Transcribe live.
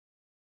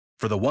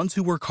For the ones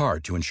who work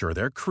hard to ensure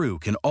their crew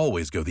can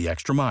always go the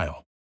extra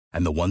mile,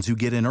 and the ones who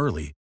get in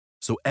early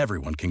so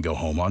everyone can go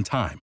home on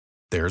time,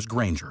 there's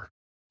Grainger,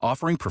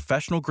 offering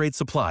professional-grade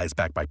supplies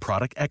backed by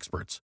product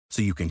experts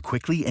so you can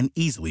quickly and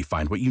easily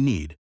find what you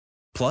need.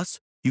 Plus,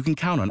 you can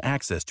count on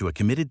access to a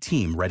committed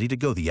team ready to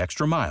go the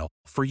extra mile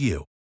for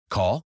you.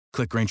 Call,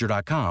 click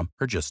Grainger.com,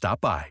 or just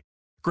stop by.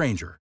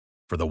 Grainger,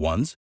 for the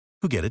ones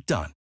who get it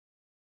done.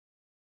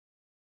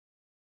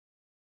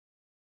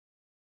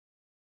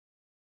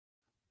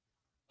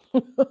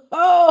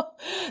 Oh,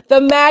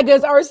 the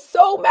MAGAs are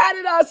so mad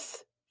at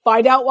us.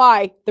 Find out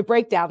why. The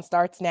breakdown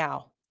starts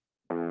now.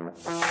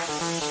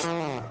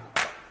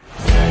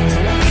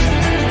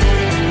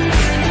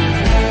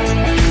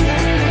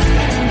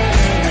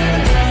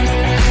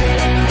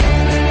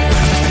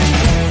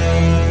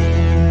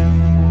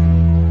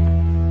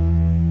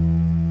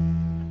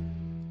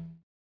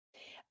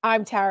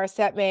 I'm Tara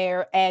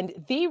Setmayer, and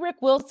the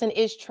Rick Wilson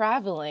is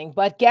traveling.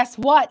 But guess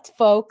what,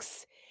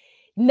 folks?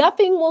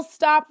 Nothing will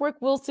stop Rick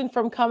Wilson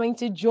from coming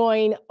to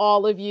join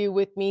all of you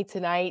with me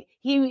tonight.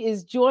 He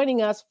is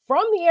joining us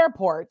from the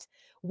airport,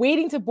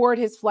 waiting to board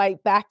his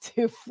flight back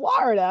to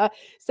Florida.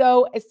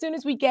 So as soon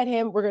as we get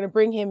him, we're going to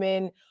bring him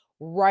in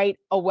right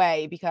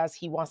away because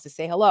he wants to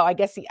say hello. I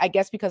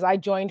guess because I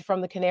joined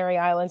from the Canary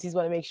Islands, he's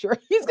going to make sure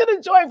he's going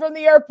to join from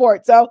the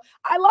airport. So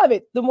I love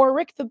it. The more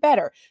Rick, the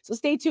better. So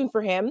stay tuned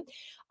for him.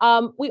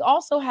 We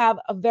also have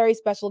a very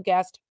special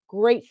guest,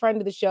 great friend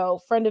of the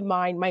show, friend of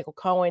mine, Michael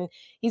Cohen.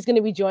 He's going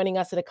to be joining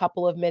us in a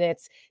couple of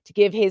minutes to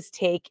give his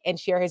take and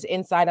share his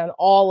insight on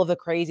all of the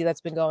crazy that's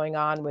been going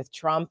on with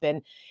Trump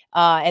and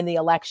the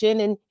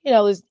election. And, you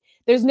know,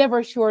 there's never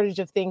a shortage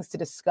of things to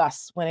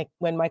discuss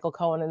when Michael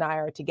Cohen and I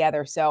are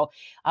together. So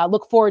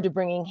look forward to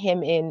bringing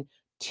him in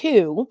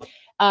too.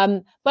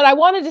 But I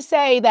wanted to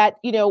say that,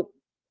 you know,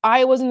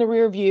 Iowa's in the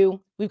rear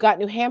view. We've got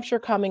New Hampshire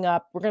coming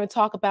up. We're going to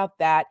talk about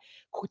that.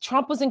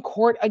 Trump was in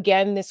court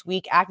again this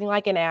week, acting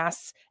like an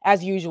ass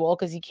as usual,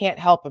 because he can't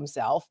help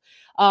himself.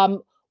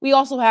 We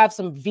also have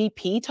some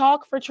VP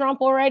talk for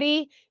Trump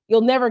already.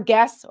 You'll never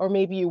guess, or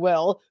maybe you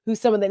will, who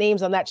some of the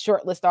names on that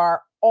short list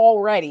are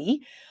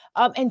already.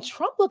 And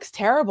Trump looks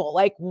terrible.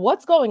 Like,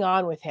 what's going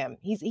on with him?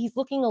 He's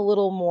looking a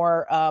little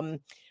more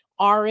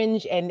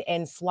orange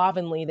and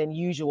slovenly than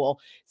usual.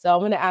 So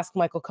I'm going to ask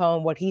Michael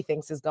Cohen what he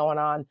thinks is going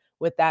on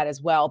with that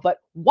as well. But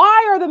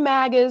why are the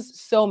MAGAs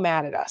so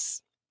mad at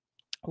us?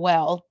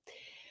 Well,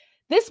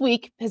 this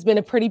week has been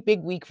a pretty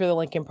big week for the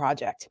Lincoln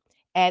Project.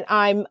 And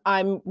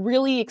I'm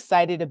really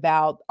excited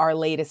about our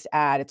latest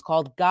ad. It's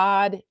called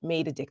God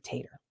Made a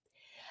Dictator.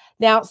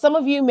 Now, some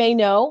of you may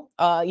know,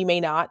 you may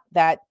not,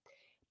 that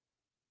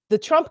the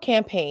Trump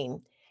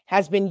campaign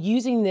has been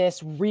using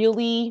this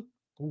really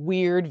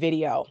weird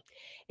video.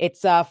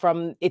 It's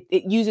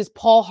it uses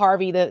Paul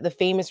Harvey, the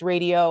famous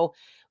radio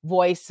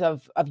voice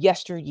of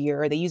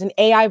yesteryear. They use an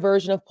AI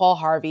version of Paul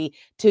Harvey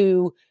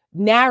to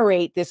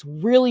narrate this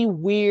really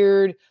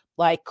weird,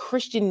 like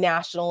Christian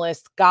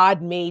nationalist, God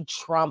made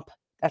Trump,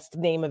 that's the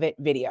name of it,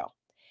 video.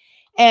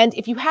 And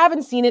if you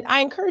haven't seen it,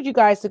 I encourage you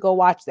guys to go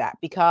watch that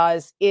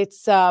because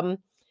it's, you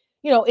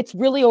know, it's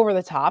really over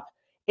the top.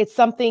 It's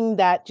something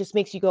that just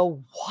makes you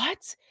go,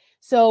 what?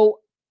 So,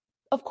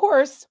 of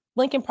course,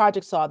 Lincoln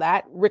Project saw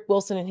that. Rick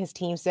Wilson and his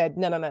team said,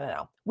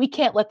 no. We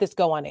can't let this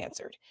go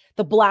unanswered.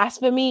 The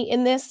blasphemy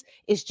in this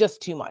is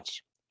just too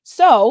much.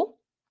 So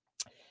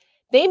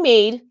they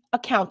made a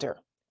counter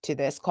to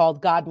this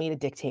called God Made a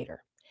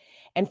Dictator.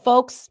 And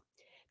folks,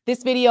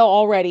 this video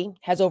already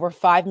has over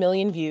 5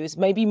 million views,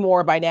 maybe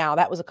more by now.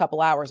 That was a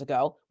couple hours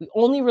ago. We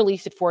only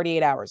released it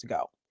 48 hours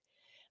ago.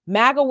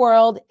 MAGA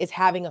world is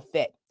having a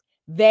fit.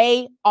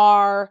 They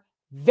are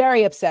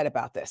very upset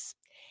about this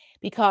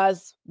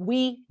because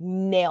we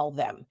nail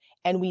them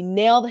and we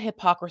nail the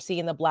hypocrisy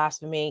and the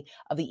blasphemy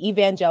of the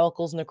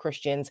evangelicals and the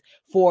Christians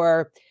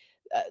for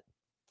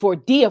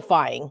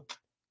deifying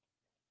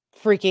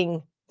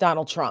freaking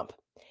Donald Trump.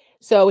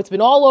 So it's been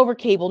all over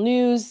cable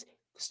news.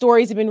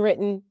 Stories have been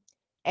written.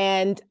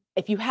 And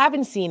if you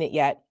haven't seen it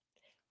yet,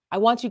 I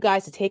want you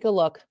guys to take a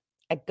look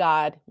at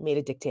God Made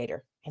a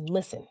Dictator and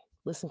listen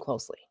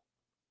closely.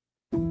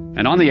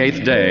 And on the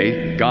 8th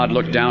day, God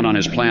looked down on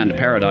his planned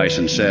paradise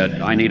and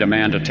said, I need a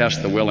man to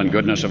test the will and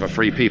goodness of a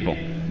free people.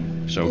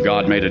 So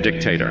God made a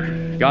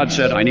dictator. God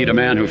said, I need a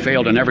man who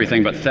failed in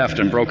everything but theft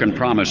and broken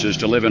promises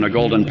to live in a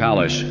golden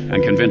palace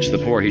and convince the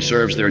poor he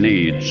serves their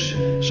needs.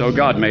 So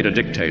God made a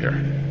dictator.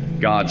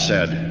 God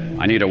said,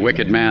 I need a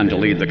wicked man to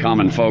lead the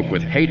common folk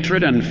with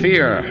hatred and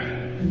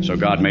fear. So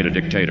God made a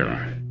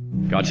dictator.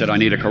 God said, I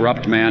need a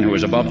corrupt man who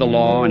is above the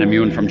law and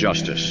immune from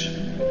justice.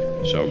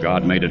 So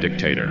God made a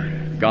dictator.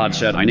 God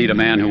said, I need a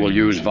man who will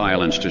use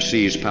violence to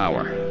seize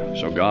power.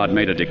 So God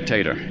made a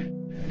dictator.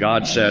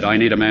 God said, I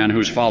need a man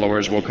whose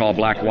followers will call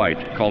black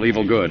white, call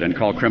evil good, and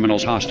call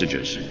criminals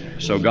hostages.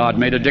 So God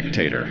made a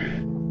dictator.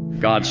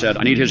 God said,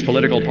 I need his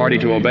political party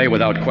to obey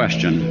without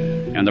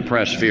question, and the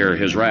press fear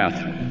his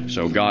wrath.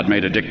 So God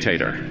made a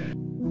dictator.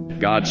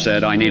 God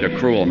said, I need a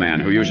cruel man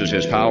who uses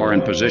his power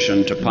and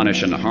position to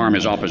punish and harm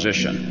his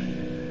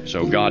opposition.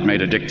 So God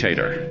made a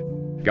dictator.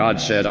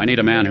 God said, I need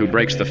a man who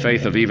breaks the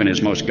faith of even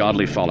his most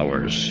godly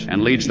followers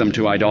and leads them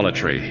to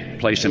idolatry.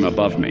 Place him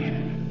above me.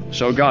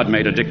 So God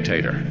made a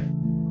dictator.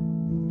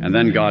 And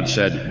then God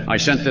said, I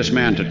sent this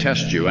man to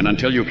test you, and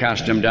until you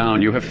cast him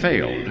down, you have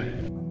failed.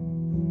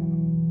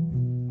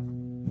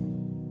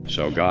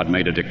 So God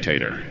made a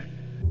dictator.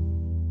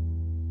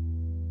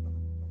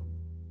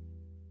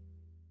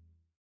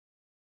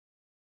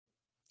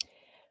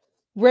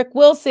 Rick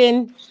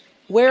Wilson,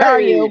 where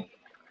are you?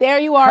 There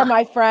you are,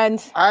 my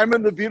friend. I'm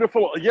in the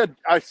beautiful,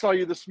 I saw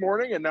you this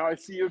morning, and now I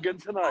see you again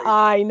tonight.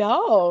 I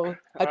know.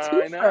 A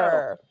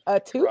twofer. A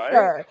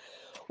twofer. Right?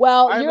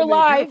 Well, I'm you're in the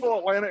live. Beautiful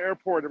Atlanta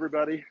airport,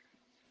 everybody.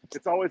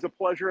 It's always a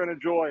pleasure and a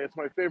joy. It's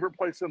my favorite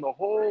place in the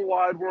whole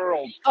wide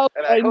world. Oh,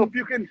 and I hope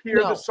you can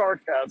hear the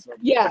sarcasm.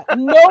 Yeah,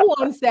 no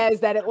one says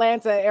that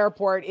Atlanta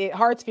airport,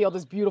 Hartsfield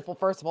is beautiful,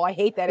 first of all. I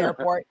hate that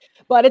airport,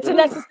 but it's a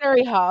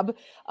necessary hub.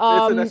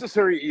 It's a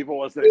necessary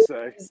evil, as they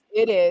say.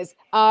 It is.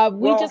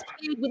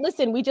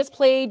 We just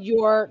played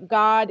your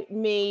God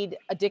Made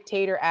a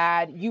Dictator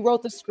ad. You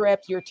wrote the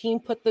script. Your team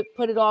put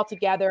it all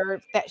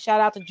together. Shout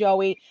out to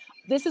Joey.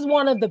 This is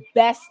one of the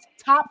best,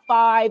 top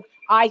 5,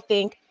 I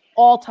think,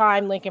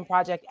 all-time Lincoln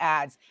Project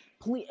ads.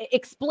 Please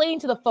explain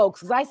to the folks,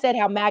 because I said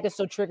how MAGA's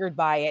so triggered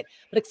by it,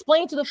 but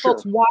explain to the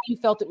folks why you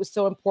felt it was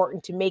so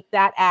important to make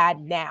that ad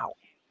now.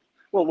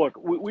 Well, look,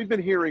 we've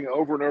been hearing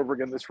over and over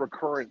again this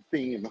recurrent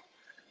theme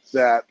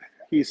that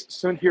he's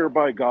sent here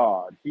by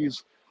God.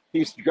 He's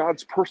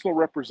God's personal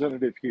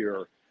representative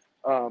here.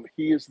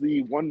 He is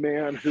the one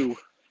man who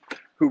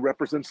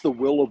represents the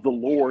will of the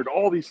Lord,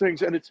 all these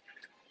things. And it's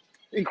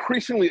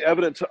increasingly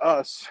evident to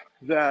us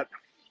that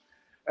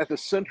at the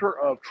center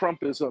of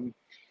Trumpism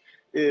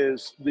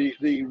is the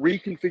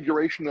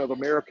reconfiguration of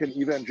American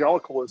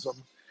evangelicalism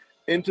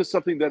into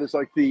something that is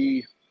like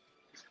the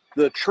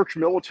church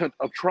militant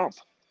of Trump.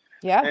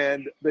 Yeah.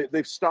 And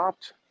they've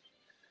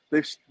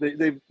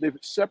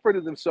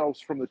separated themselves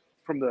from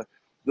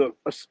the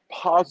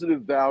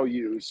positive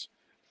values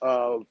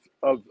of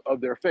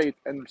their faith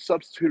and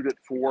substituted it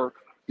for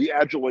the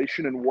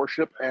adulation and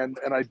worship and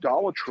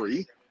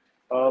idolatry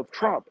of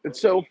Trump. And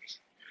so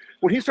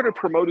when he started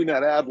promoting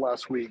that ad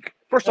last week,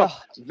 first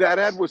off, that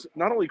ad was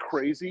not only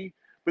crazy,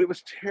 but it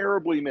was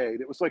terribly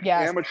made. It was like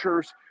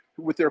amateurs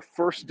with their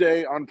first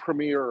day on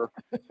Premiere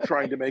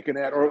trying to make an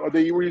ad, or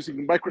they were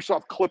using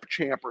Microsoft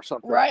Clipchamp or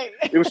something. Right.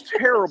 It was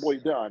terribly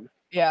done.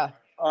 Yeah.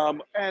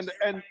 And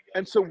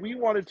so we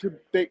wanted to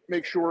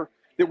make sure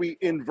that we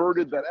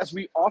inverted that, as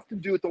we often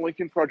do at the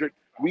Lincoln Project.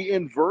 We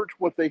invert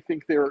what they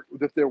think they're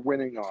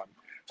winning on.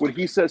 When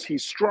he says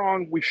he's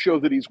strong, we show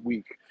that he's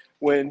weak.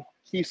 When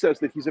he says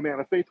that he's a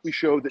man of faith, we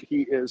show that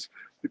he is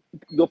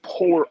the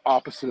polar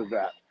opposite of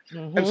that.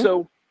 Mm-hmm. And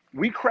so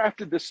we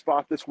crafted this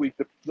spot this week.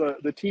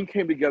 The team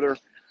came together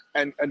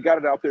and got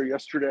it out there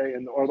yesterday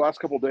and or last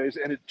couple of days,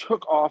 and it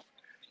took off.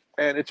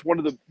 And it's one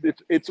of the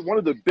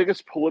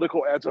biggest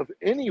political ads of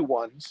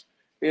anyone's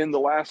in the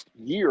last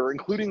year,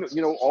 including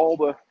all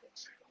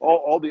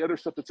the other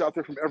stuff that's out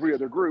there from every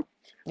other group,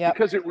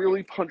 because it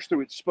really punched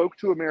through. It spoke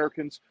to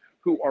Americans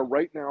who are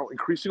right now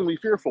increasingly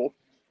fearful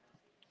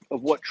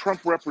of what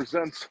Trump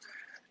represents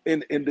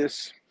in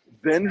this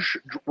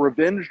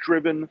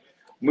revenge-driven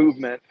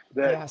movement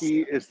that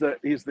he's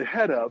the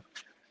head of.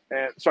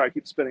 And sorry, I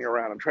keep spinning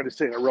around. I'm trying to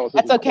stay in a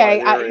relatively That's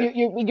okay.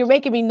 You're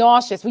making me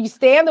nauseous. Will you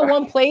stand in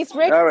one place,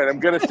 Rick? All right, I'm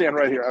going to stand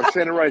right here. I'm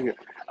standing right here.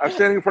 I'm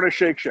standing in front of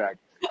Shake Shack.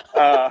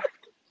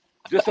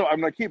 Just so I'm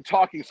going to keep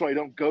talking so I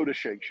don't go to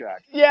Shake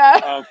Shack.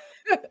 Yeah.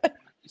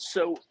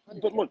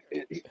 But look,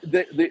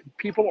 the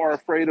people are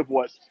afraid of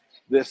what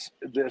this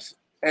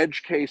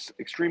edge case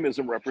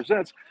extremism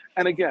represents.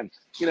 And again,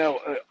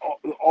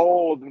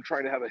 all of them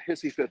trying to have a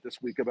hissy fit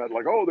this week about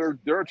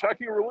they're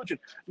attacking your religion.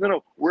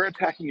 No, we're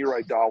attacking your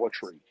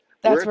idolatry.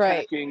 That's we're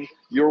attacking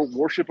your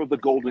worship of the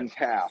golden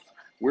calf.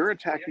 We're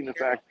attacking the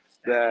fact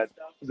that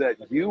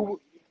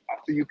you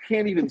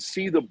can't even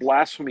see the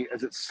blasphemy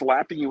as it's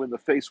slapping you in the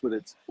face with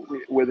its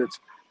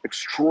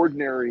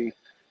extraordinary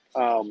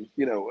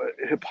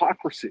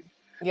hypocrisy.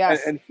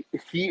 Yes. And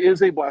he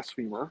is a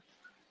blasphemer.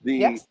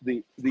 The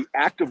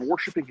act of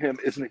worshiping him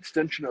is an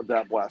extension of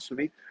that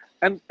blasphemy.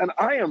 And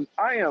I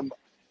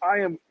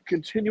am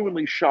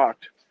continually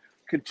shocked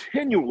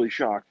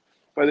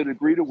by the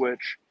degree to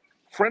which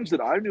friends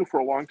that I knew for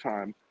a long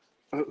time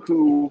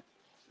who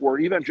were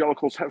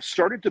evangelicals have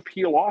started to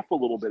peel off a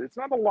little bit. It's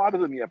not a lot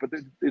of them yet, but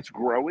it's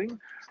growing,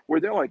 where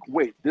they're like,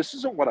 wait, this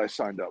isn't what I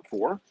signed up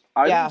for.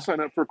 I didn't sign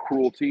up for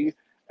cruelty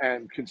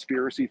and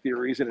conspiracy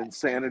theories and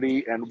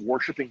insanity and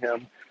worshiping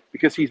him,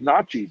 because he's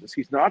not Jesus.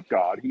 He's not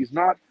God. He's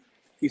not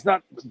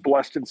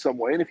blessed in some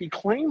way. And if he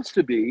claims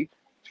to be,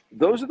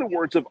 those are the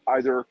words of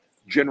either,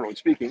 generally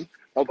speaking,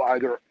 of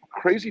either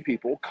crazy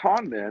people,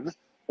 con men,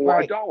 or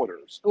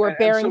idolaters. Who are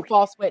bearing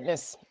false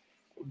witness.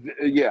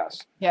 Yes.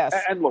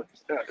 And look,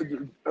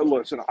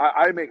 listen,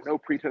 I make no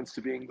pretense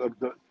to being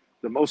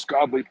the most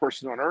godly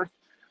person on earth,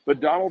 but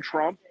Donald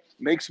Trump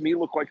makes me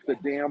look like the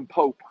damn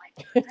Pope.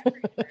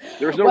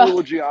 There's no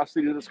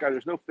religiosity to this guy.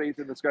 There's no faith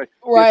in this guy.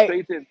 He has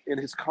faith in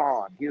his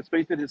con. He has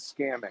faith in his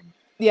scamming.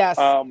 Yes.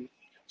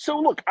 So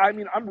look, I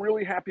mean, I'm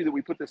really happy that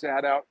we put this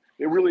ad out.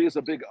 It really is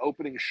a big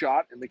opening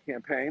shot in the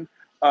campaign.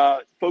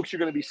 Folks, you're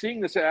going to be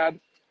seeing this ad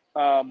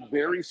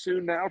very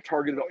soon now,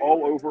 targeted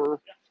all over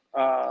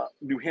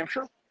New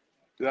Hampshire.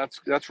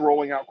 That's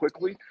rolling out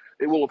quickly.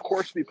 It will, of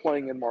course, be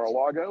playing in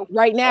Mar-a-Lago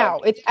right now.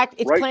 It's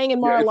right? playing in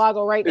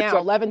Mar-a-Lago right now,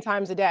 11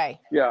 times a day.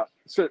 Yeah,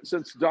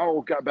 since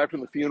Donald got back from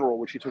the funeral,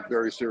 which he took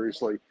very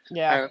seriously.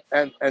 Yeah,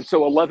 and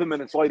so 11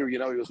 minutes later, you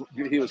know,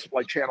 he was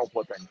like channel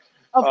flipping.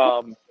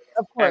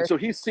 Of course. And so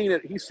he's seen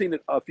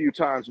it a few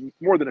times,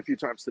 more than a few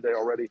times today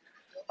already.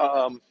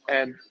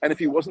 And if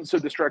he wasn't so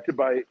distracted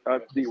by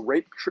the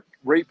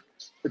rape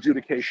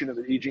adjudication in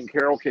the E. Jean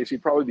Carroll case,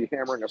 he'd probably be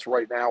hammering us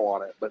right now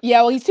on it. But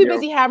yeah, well, he's too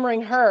busy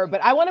hammering her.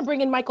 But I want to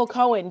bring in Michael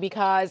Cohen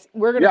because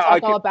we're going to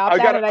talk all about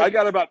that.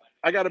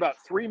 I got about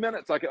 3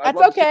 minutes.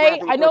 That's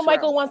okay. I know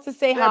Michael wants to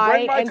say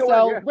hi, and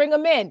so bring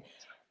him in.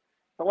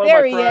 Hello,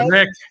 there he is.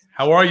 Rick,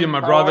 how are you, my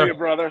brother? How are you,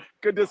 brother?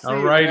 Good to see you.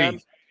 All righty.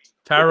 Man.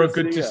 Tara,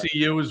 good to see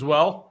you as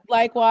well.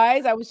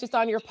 Likewise. I was just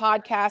on your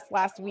podcast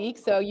last week,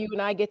 so you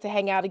and I get to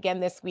hang out again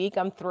this week.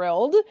 I'm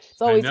thrilled.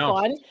 It's always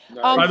fun.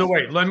 Nice. By the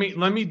way, let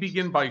me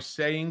begin by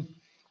saying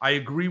I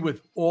agree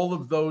with all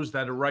of those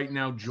that are right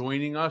now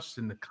joining us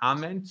in the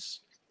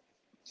comments.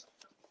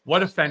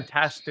 What a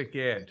fantastic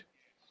ad.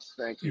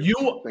 Thank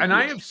you.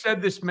 I have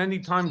said this many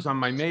times on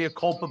my Mea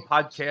Culpa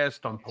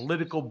podcast, on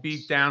Political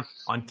Beatdown,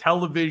 on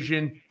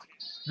television.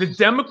 The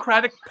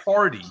Democratic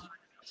Party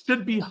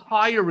should be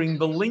hiring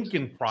the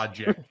Lincoln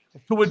Project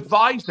to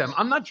advise them.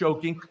 I'm not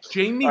joking.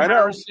 Jamie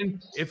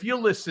Harrison, if you're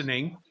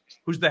listening,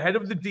 who's the head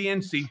of the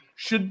DNC,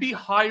 should be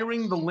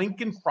hiring the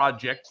Lincoln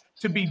Project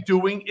to be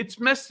doing its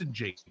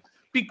messaging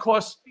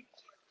because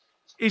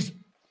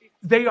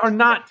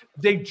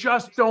they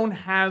just don't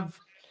have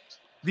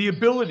the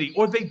ability,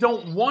 or they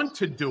don't want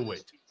to do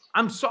it.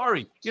 I'm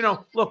sorry. You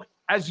know, look,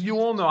 as you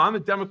all know, I'm a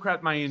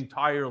Democrat my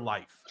entire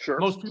life. Sure.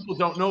 Most people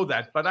don't know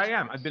that, but I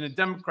am. I've been a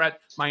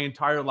Democrat my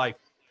entire life.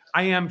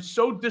 I am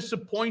so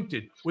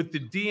disappointed with the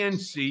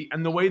DNC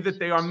and the way that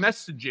they are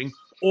messaging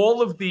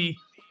all of the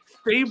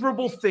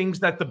favorable things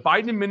that the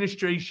Biden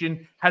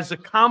administration has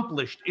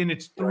accomplished in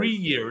its 3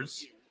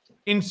 years.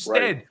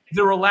 Instead,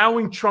 they're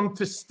allowing Trump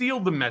to steal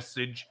the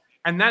message,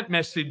 and that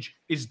message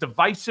is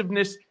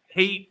divisiveness,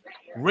 hate,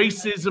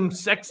 racism,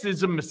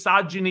 sexism,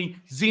 misogyny,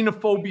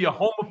 xenophobia,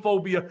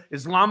 homophobia,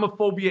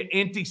 Islamophobia,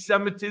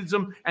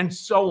 anti-Semitism, and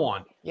so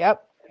on.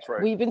 Yep. That's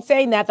right. We've been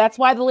saying that. That's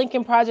why the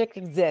Lincoln Project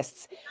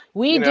exists.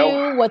 We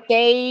do what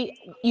they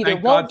either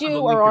won't do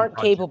or aren't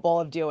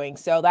capable of doing.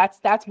 So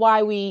that's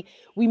why we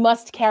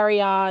must carry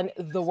on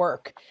the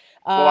work.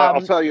 Well,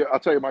 I'll tell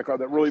you, Michael,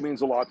 that really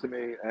means a lot to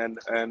me. And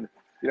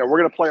you know, we're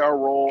going to play our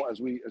role as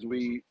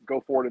we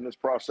go forward in this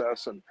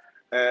process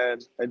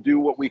and do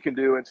what we can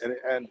do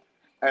and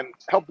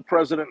help the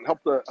president and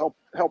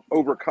help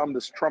overcome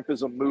this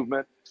Trumpism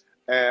movement.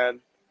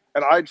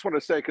 And I just want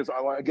to say, because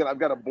I've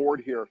got a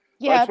board here.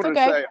 Yeah, it's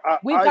okay.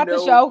 We've got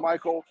the show.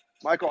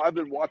 Michael, I've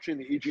been watching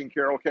the E. Jean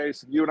Carroll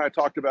case. You and I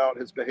talked about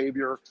his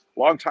behavior a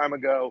long time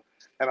ago,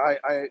 and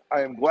I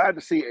am glad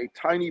to see a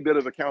tiny bit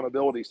of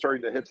accountability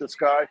starting to hit this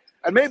guy.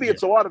 And maybe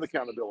it's a lot of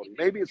accountability.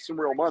 Maybe it's some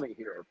real money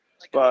here,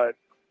 but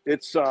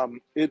it's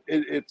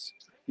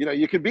you know,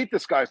 you can beat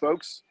this guy,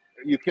 folks.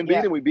 You can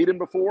beat him. We beat him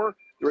before.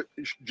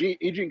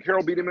 E. Jean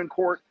Carroll beat him in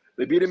court.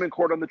 They beat him in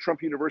court on the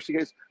Trump University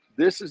case.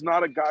 This is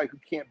not a guy who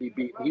can't be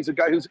beaten. He's a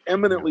guy who's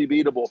eminently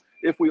beatable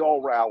if we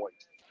all rally.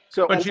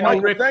 So, but you know,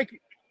 Rick, thank you.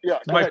 Yeah,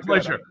 my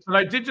pleasure. But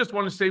I did just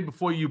want to say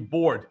before you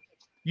board,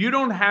 you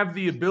don't have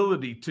the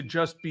ability to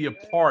just be a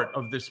part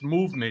of this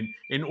movement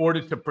in order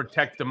to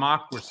protect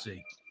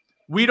democracy.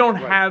 We don't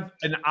have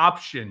an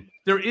option.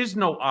 There is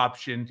no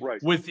option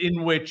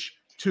within which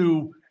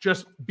to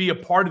just be a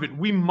part of it.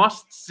 We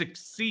must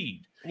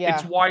succeed. Yeah.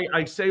 It's why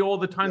I say all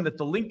the time that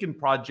the Lincoln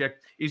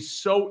Project is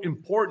so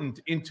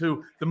important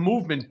into the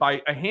movement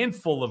by a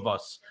handful of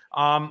us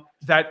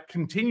that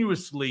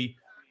continuously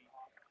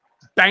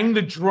bang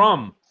the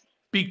drum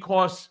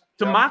because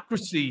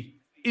democracy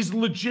is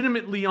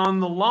legitimately on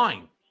the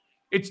line.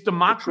 It's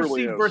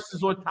democracy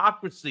versus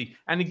autocracy.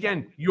 And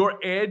again, your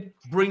ad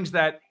brings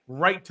that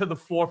right to the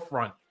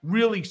forefront.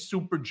 Really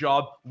super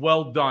job.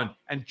 Well done.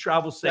 And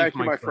travel safe, Thank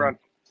you, my friend.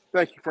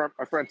 Thank you,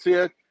 my friend. See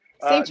you.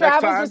 Safe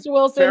travels, Mr.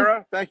 Wilson.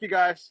 Sarah, thank you,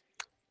 guys.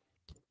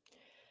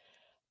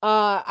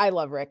 I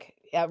love Rick.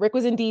 Rick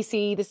was in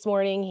DC this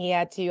morning. He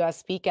had to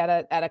speak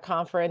at a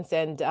conference,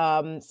 and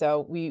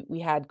so we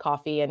had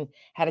coffee and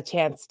had a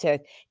chance to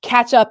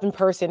catch up in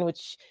person,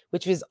 which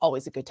was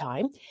always a good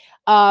time.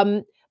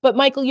 But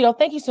Michael, you know,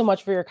 thank you so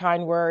much for your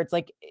kind words.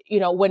 Like, you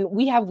know, when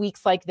we have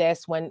weeks like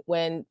this, when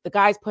the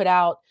guys put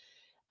out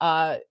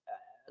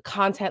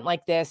content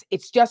like this,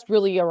 it's just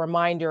really a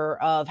reminder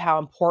of how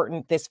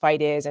important this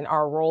fight is and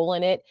our role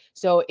in it.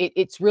 So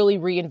it's really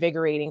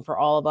reinvigorating for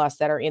all of us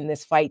that are in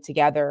this fight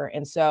together.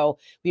 And so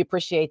we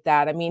appreciate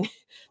that. I mean,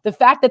 the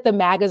fact that the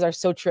MAGAs are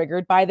so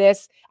triggered by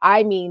this,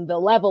 I mean, the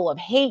level of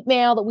hate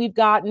mail that we've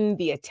gotten,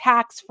 the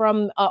attacks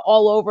from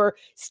all over,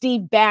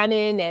 Steve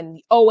Bannon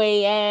and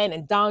OAN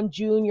and Don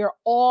Jr.,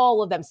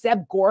 all of them,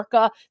 Seb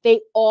Gorka,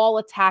 they all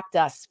attacked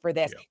us for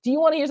this. Yeah. Do you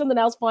want to hear something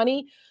else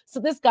funny? So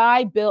this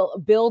guy,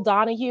 Bill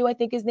Donahue, I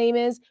think his name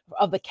is,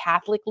 of the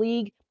Catholic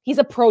League, he's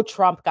a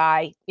pro-Trump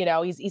guy. You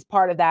know, he's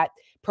part of that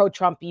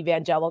pro-Trump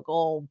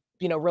evangelical,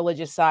 you know,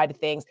 religious side of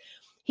things.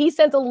 He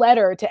sent a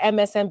letter to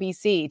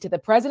MSNBC, to the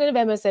president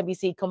of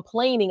MSNBC,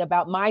 complaining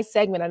about my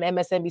segment on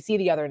MSNBC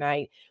the other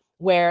night,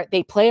 where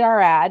they played our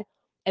ad.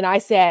 And I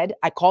said,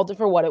 I called it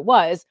for what it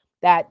was,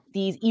 that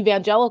these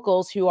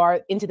evangelicals who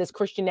are into this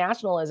Christian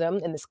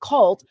nationalism and this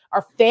cult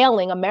are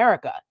failing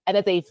America, and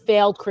that they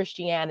failed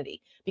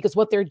Christianity, because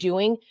what they're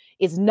doing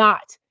is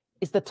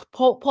the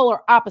polar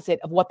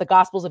opposite of what the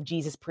Gospels of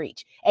Jesus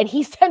preach. And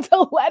he sent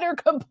a letter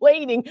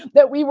complaining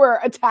that we were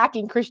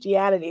attacking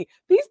Christianity.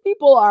 These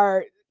people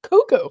are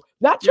cuckoo,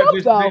 not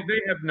Trump, though.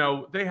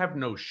 They have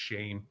no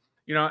shame,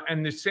 you know.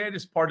 And the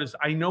saddest part is,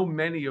 I know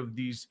many of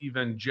these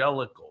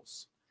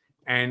evangelicals,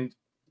 and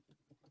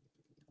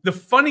the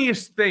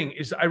funniest thing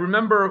is, I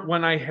remember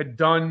when I had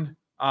done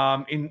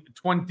in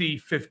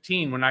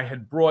 2015, when I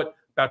had brought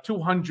about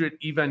 200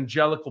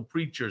 evangelical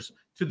preachers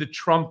to the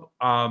Trump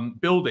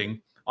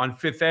building on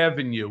Fifth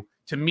Avenue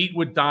to meet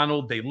with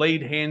Donald. They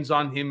laid hands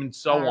on him and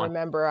so on. I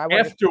remember.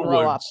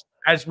 Afterwards,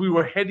 as we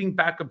were heading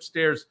back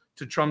upstairs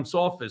to Trump's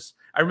office,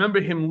 I remember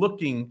him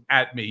looking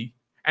at me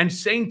and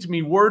saying to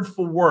me word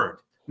for word,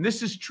 and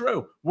this is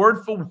true,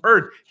 word for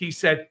word, he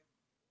said,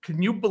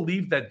 "Can you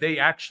believe that they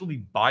actually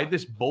buy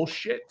this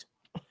bullshit?"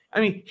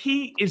 I mean,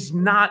 he is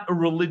not a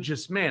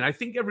religious man. I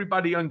think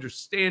everybody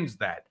understands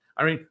that.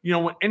 I mean, you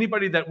know,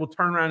 anybody that will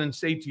turn around and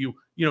say to you,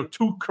 you know,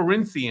 2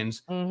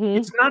 Corinthians,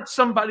 it's not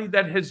somebody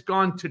that has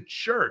gone to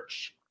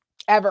church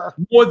ever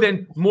more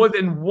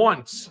than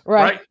once,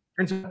 right?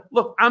 And so,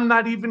 look, I'm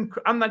not even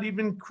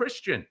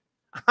Christian.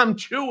 I'm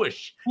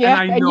Jewish.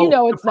 Yeah, and I know, you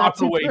know the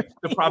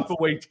proper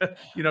way to,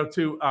 you know,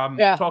 to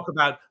talk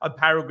about a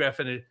paragraph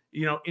in it,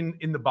 you know,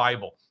 in the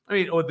Bible. I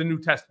mean, or the New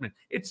Testament.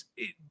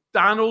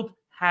 Donald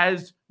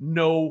has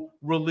no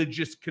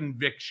religious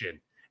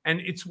conviction. And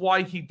it's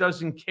why he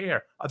doesn't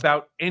care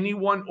about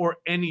anyone or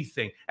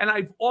anything. And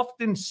I've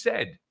often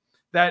said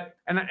that,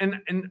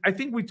 and I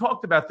think we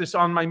talked about this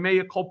on my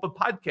Mea Culpa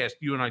podcast,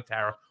 you and I,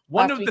 Tara.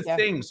 One of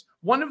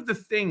the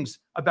things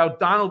about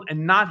Donald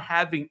and not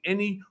having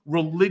any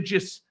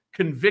religious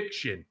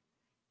conviction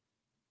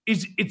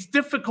is it's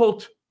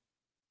difficult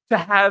to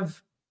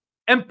have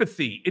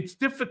empathy. It's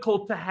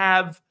difficult to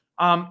have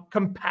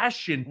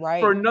compassion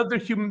for another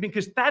human being,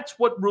 because that's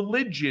what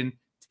religion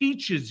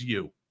teaches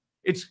you.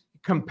 It's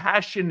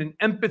compassion and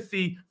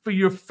empathy for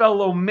your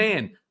fellow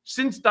man.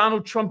 Since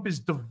Donald Trump is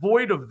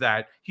devoid of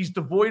that, he's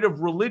devoid of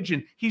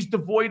religion, he's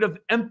devoid of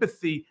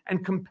empathy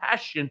and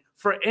compassion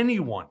for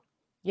anyone.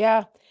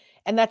 Yeah,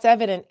 and that's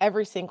evident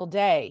every single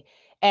day.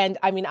 And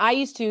I mean, I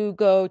used to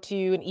go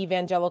to an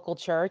evangelical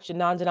church, a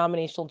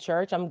non-denominational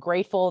church. I'm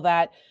grateful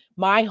that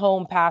my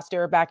home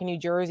pastor back in New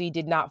Jersey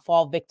did not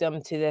fall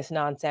victim to this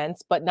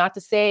nonsense, but not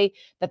to say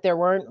that there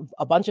weren't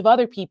a bunch of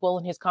other people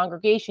in his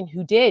congregation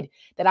who did,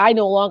 that I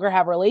no longer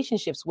have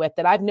relationships with,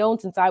 that I've known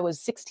since I was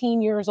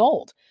 16 years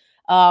old.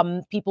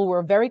 People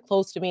were very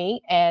close to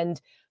me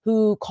and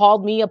who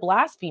called me a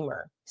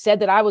blasphemer, said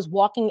that I was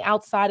walking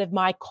outside of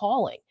my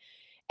calling.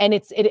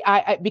 And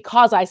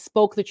because I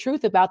spoke the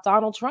truth about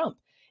Donald Trump.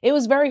 It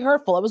was very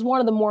hurtful. It was one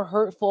of the more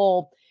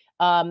hurtful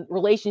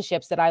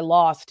relationships that I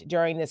lost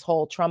during this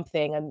whole Trump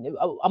thing, and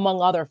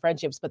among other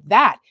friendships. But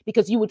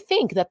because you would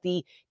think that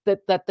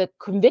the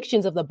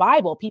convictions of the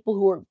Bible, people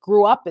who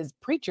grew up as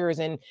preachers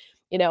and,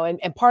 you know,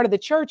 and part of the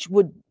church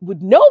would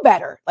know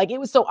better. Like, it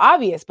was so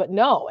obvious, but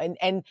no.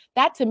 And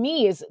that to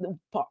me is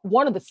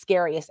one of the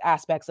scariest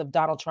aspects of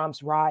Donald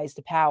Trump's rise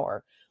to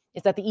power,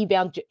 is that the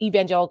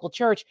evangelical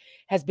church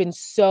has been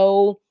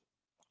so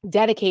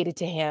dedicated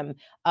to him.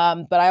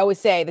 But I always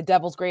say the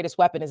devil's greatest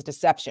weapon is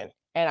deception.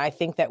 And I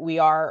think that we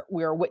are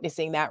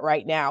witnessing that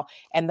right now.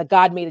 And the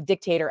God Made a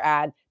Dictator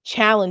ad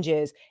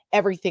challenges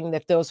everything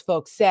that those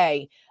folks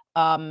say,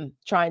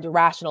 trying to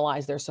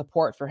rationalize their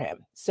support for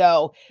him.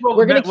 So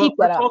we're going to keep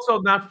that up. Let's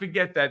also not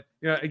forget that,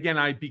 you know, again,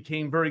 I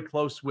became very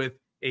close with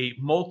a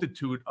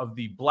multitude of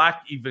the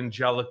Black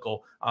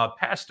evangelical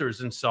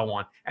pastors and so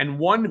on. And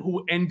one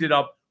who ended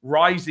up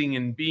rising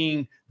and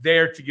being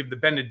there to give the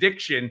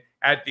benediction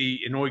at the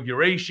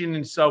inauguration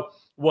and so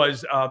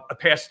was a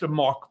Pastor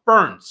Mark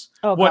Burns.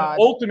 Oh, what God.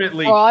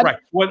 ultimately, Fraud. right?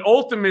 What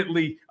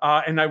ultimately,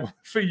 and I want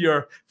for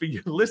your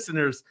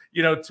listeners,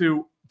 you know,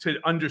 to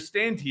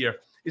understand here,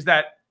 is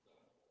that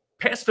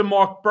Pastor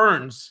Mark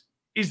Burns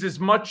is as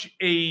much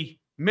a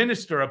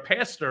minister, a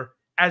pastor,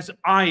 as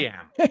I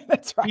am.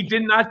 That's right. He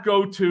did not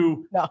go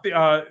to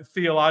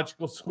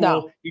theological school.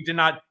 No. He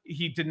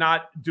did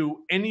not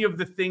do any of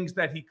the things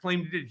that he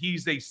claimed he did.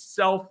 He's a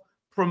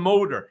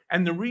self-promoter.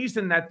 And the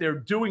reason that they're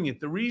doing it,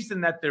 the reason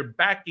that they're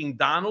backing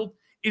Donald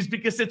is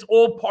because it's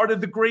all part of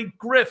the great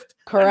grift.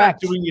 Correct. They're not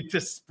doing it to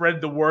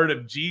spread the word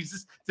of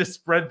Jesus, to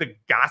spread the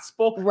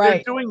gospel. Right.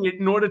 They're doing it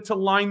in order to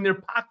line their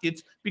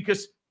pockets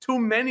because too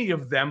many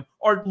of them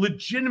are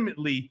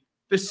legitimately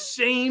the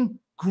same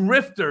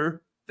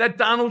grifter that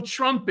Donald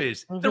Trump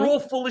is. Mm-hmm. They're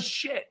all full of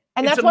shit.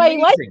 And it's that's why amazing.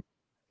 he likes,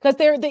 because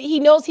he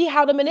knows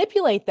how to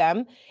manipulate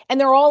them, and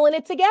they're all in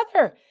it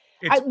together.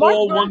 It's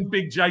all one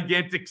big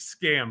gigantic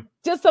scam.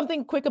 Just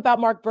something quick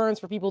about Mark Burns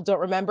for people who don't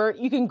remember.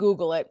 You can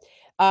Google it.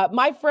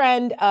 My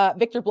friend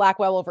Victor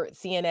Blackwell over at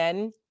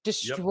CNN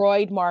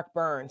destroyed Mark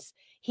Burns.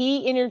 He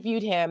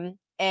interviewed him,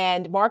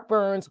 and Mark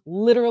Burns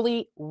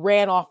literally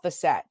ran off the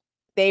set.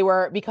 They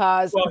were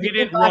because he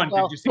didn't run.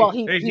 Did you see? Well,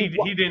 he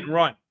didn't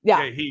run.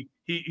 Yeah, he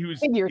was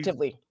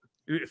figuratively.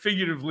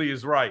 Figuratively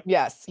is right.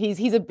 Yes, he's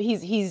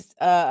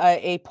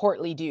a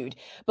portly dude,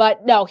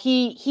 but no,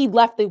 he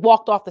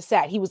walked off the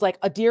set. He was like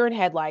a deer in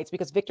headlights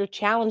because Victor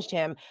challenged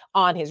him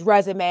on his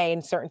resume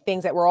and certain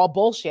things that were all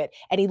bullshit,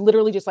 and he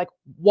literally just like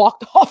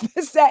walked off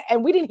the set,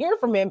 and we didn't hear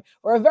from him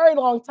for a very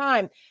long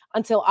time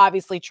until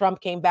obviously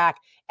Trump came back,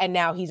 and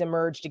now he's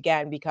emerged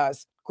again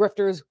because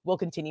grifters will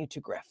continue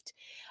to grift.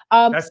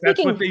 That's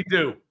what they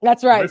do.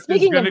 That's right. Grifters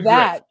Speaking of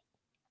that. Grift.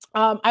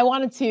 I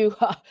wanted to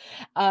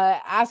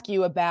ask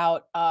you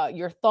about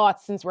your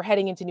thoughts since we're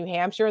heading into New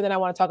Hampshire. Then I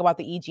want to talk about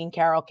the E. Jean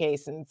Carroll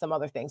case and some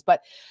other things.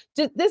 But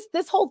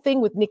this whole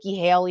thing with Nikki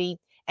Haley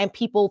and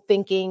people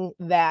thinking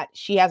that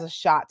she has a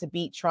shot to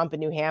beat Trump in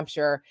New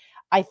Hampshire,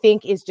 I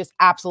think is just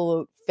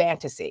absolute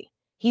fantasy.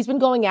 He's been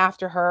going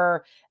after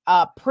her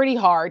pretty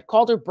hard,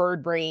 called her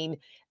bird brain,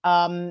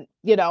 and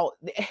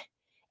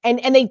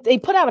they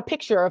put out a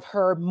picture of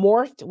her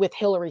morphed with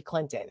Hillary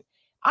Clinton.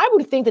 I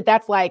would think that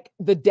that's like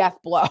the death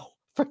blow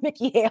for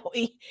Nikki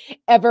Haley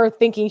ever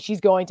thinking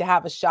she's going to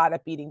have a shot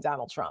at beating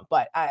Donald Trump.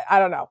 But I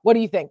don't know. What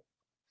do you think?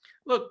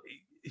 Look,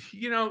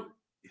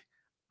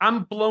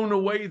 I'm blown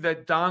away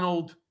that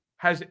Donald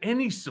has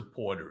any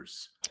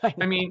supporters.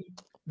 I mean,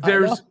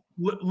 there's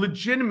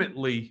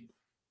legitimately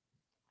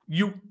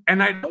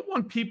and I don't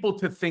want people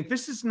to think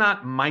this is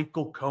not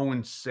Michael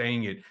Cohen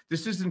saying it.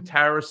 This isn't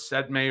Tara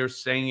Setmayer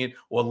saying it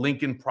or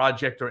Lincoln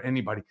Project or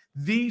anybody.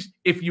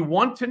 If you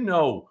want to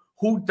know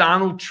who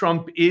Donald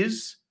Trump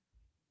is,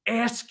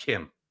 ask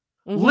him.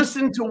 Mm-hmm.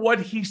 Listen to what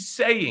he's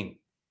saying,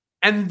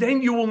 and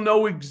then you will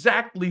know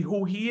exactly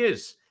who he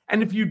is.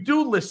 And if you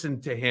do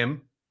listen to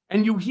him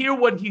and you hear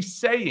what he's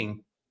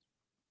saying,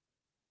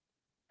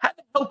 how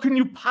the hell can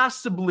you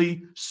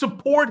possibly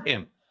support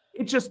him?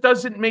 It just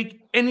doesn't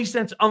make any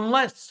sense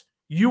unless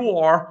you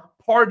are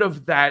part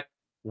of that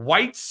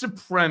white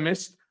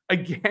supremacist,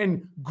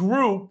 again,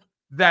 group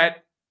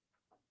that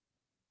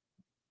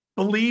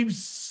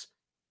believes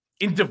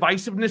in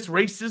divisiveness,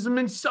 racism,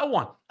 and so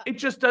on. It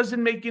just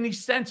doesn't make any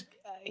sense.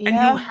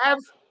 And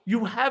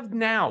you have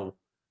now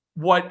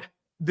what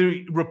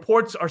the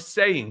reports are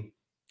saying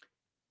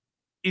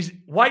is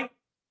white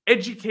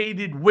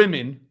educated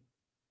women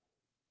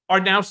are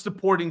now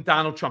supporting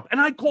Donald Trump.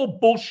 And I call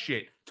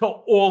bullshit to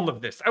all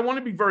of this. I want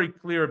to be very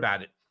clear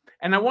about it.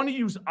 And I want to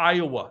use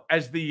Iowa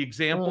as the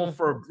example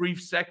for a brief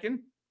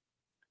second.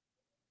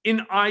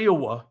 In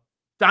Iowa,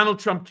 Donald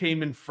Trump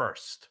came in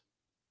first.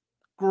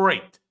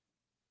 Great.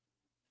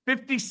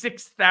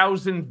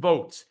 56,000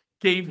 votes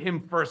gave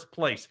him first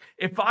place.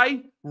 If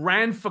I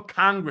ran for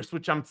Congress,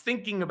 which I'm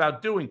thinking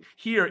about doing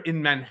here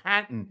in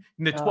Manhattan,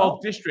 in the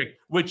 12th district,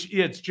 which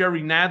it's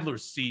Jerry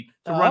Nadler's seat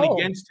to run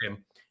against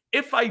him,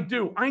 if I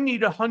do, I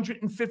need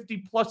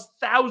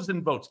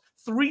 150,000+ votes,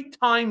 3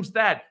 times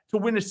that to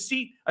win a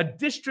seat, a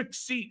district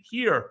seat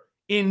here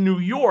in New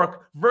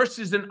York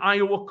versus an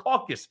Iowa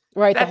caucus.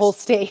 Right, the whole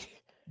state.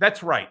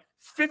 That's right.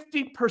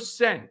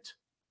 50%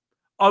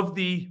 of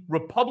the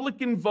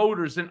Republican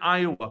voters in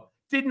Iowa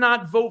did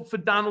not vote for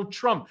Donald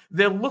Trump.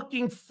 They're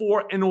looking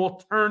for an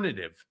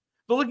alternative.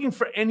 They're looking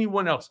for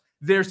anyone else.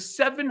 There's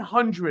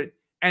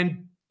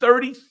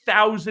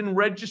 730,000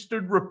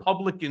 registered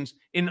Republicans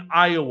in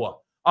Iowa.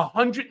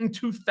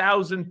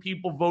 102,000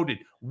 people voted.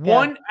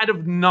 1 out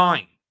of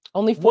 9.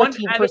 Only 14%. 1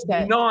 out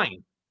of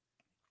 9.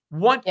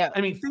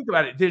 I mean, think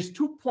about it. There's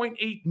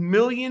 2.8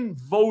 million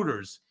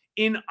voters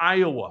in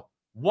Iowa.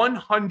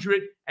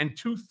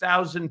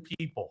 102,000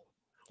 people,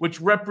 which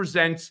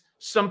represents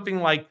something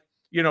like,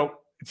 14%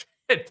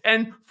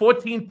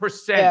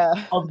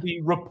 of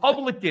the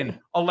Republican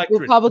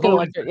electorate.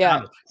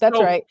 Yeah, that's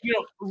right.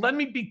 Let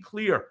me be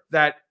clear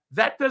that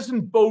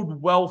doesn't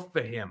bode well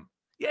for him.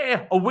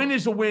 Yeah, a win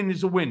is a win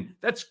is a win.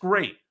 That's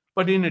great.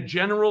 But in a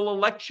general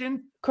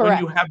election, when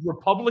you have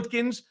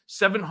Republicans,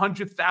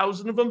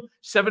 700,000 of them,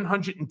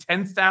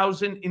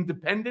 710,000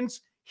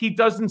 independents, he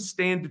doesn't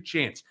stand a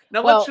chance.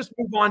 Now let's just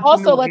move on.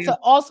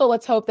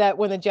 Let's hope that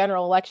when the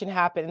general election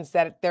happens,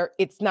 that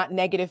it's not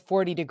negative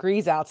 40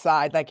 degrees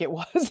outside like it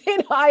was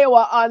in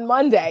Iowa on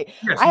Monday.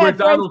 Yes,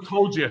 Donald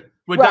told you.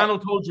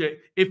 Donald told you,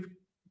 if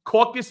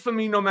caucus for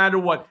me no matter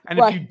what. And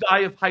Right. if you die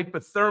of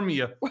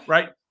hypothermia,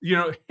 right, you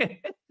know,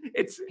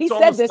 he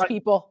said this, like,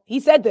 people. He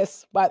said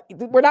this, but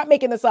we're not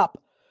making this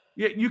up.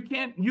 Yeah, you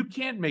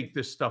can't make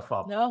this stuff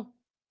up. No.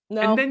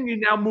 And then you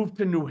now move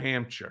to New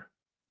Hampshire.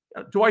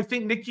 Do I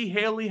think Nikki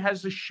Haley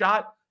has a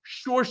shot?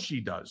 Sure, she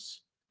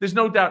does. There's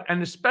no doubt.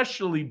 And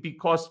especially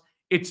because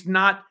it's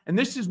not, and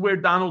this is where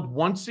Donald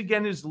once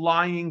again is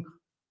lying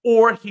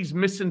or he's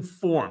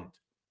misinformed.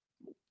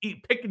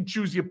 Pick and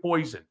choose your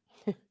poison.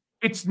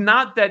 It's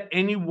not that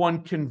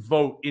anyone can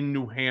vote in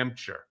New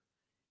Hampshire.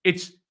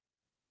 It's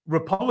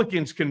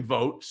Republicans can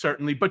vote,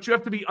 certainly, but you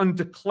have to be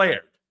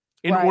undeclared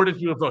in order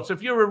to vote. So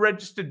if you're a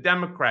registered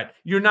Democrat,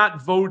 you're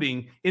not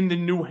voting in the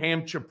New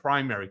Hampshire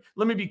primary.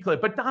 Let me be clear.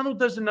 But Donald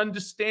doesn't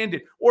understand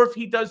it. Or if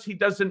he does, he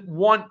doesn't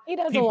want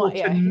people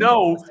to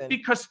know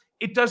because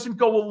it doesn't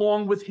go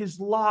along with his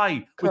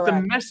lie, with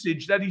the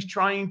message that he's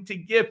trying to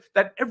give,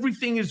 that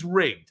everything is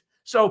rigged.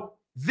 So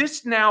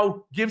this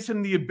now gives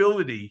him the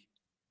ability,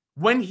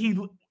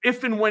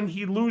 if and when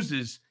he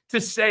loses,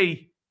 to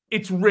say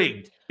it's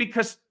rigged.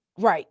 Because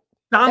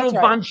Donald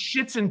Von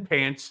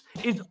Schitzenpants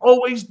is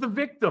always the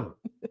victim.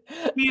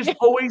 He is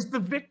always the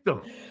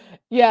victim.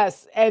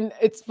 Yes, and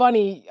it's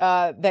funny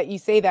that you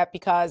say that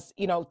because,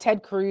 you know,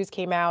 Ted Cruz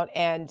came out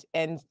and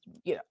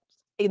you know,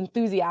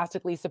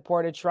 enthusiastically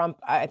supported Trump.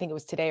 I think it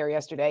was today or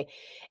yesterday.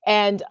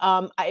 And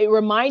it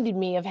reminded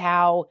me of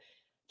how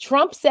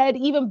Trump said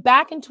even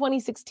back in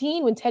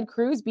 2016 when Ted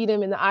Cruz beat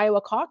him in the Iowa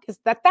caucus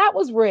that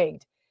was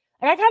rigged.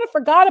 And I kind of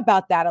forgot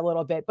about that a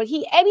little bit. But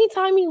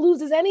anytime he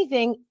loses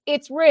anything,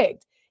 it's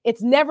rigged.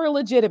 It's never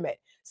legitimate.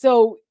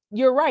 So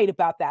you're right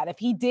about that. If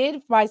he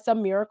did by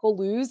some miracle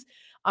lose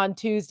on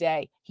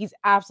Tuesday, he's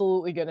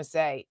absolutely going to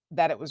say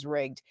that it was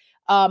rigged.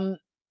 The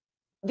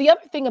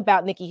other thing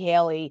about Nikki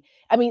Haley,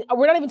 I mean,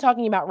 we're not even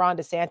talking about Ron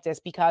DeSantis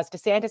because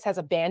DeSantis has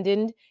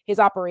abandoned his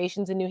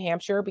operations in New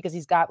Hampshire because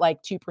he's got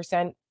like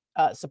 2%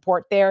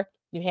 support there.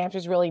 New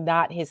Hampshire's really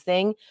not his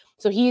thing.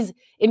 So he's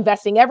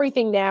investing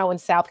everything now in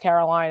South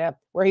Carolina,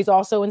 where he's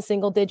also in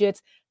single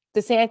digits.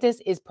 DeSantis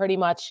is pretty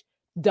much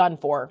done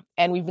for.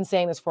 And we've been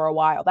saying this for a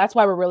while. That's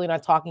why we're really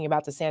not talking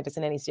about DeSantis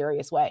in any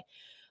serious way.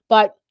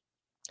 But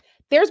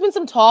there's been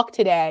some talk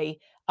today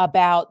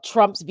about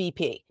Trump's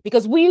VP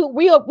because we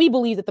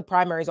believe that the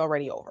primary is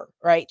already over,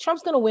 right?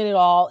 Trump's going to win it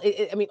all.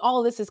 I mean, all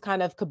of this is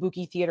kind of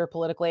kabuki theater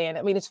politically. And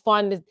I mean, it's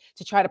fun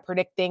to try to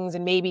predict things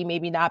and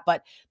maybe not.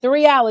 But the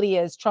reality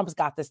is Trump's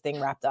got this thing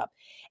wrapped up.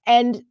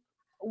 And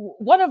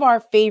one of our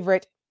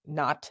favorite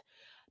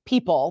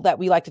people that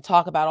we like to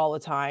talk about all the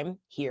time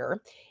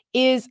here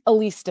is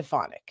Elise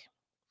Stefanik.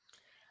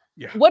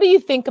 Yeah. What do you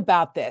think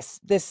about this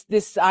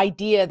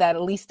idea that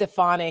Elise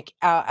Stefanik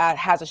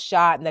has a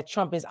shot and that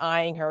Trump is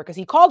eyeing her because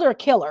he called her a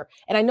killer?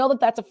 And I know that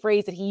that's a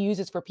phrase that he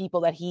uses for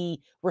people that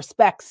he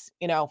respects,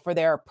 you know, for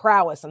their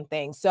prowess and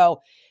things.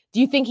 So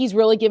do you think he's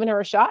really giving her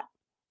a shot?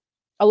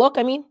 A look,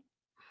 I mean?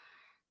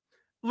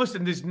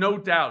 Listen, there's no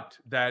doubt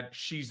that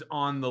she's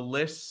on the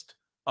list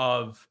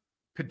of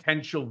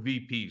potential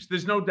VPs.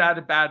 There's no doubt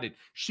about it.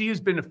 She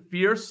has been a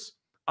fierce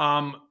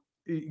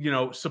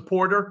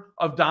supporter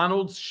of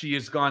Donald's. She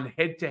has gone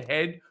head to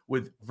head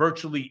with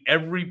virtually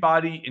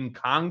everybody in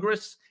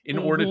Congress in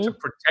order to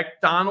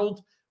protect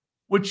Donald,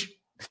 which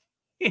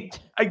I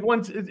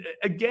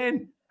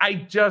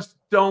just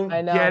don't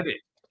get it.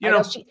 You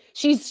know,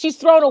 she's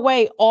thrown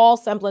away all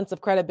semblance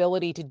of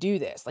credibility to do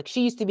this. Like,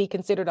 she used to be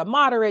considered a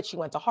moderate. She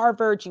went to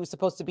Harvard. She was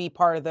supposed to be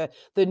part of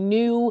the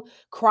new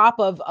crop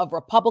of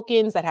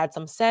Republicans that had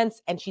some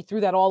sense, and she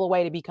threw that all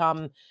away to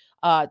become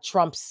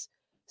Trump's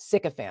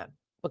sycophant.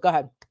 But go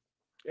ahead.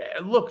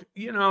 Look,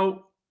 you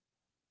know,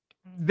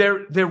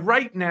 they're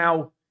right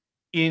now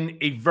in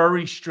a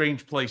very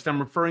strange place. I'm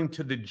referring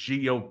to the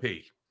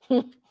GOP.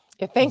 You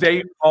think?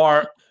 They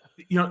are,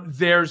 you know,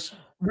 there's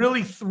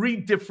really three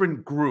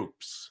different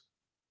groups.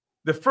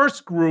 The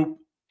first group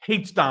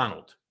hates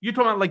Donald. You're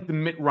talking about like the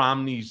Mitt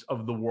Romneys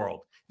of the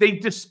world. They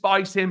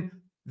despise him.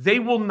 They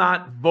will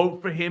not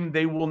vote for him.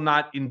 They will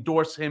not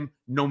endorse him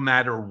no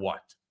matter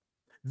what.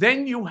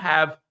 Then you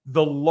have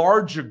the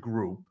larger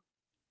group.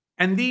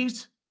 And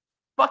these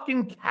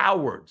fucking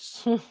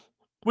cowards,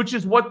 which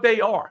is what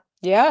they are,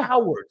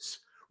 cowards,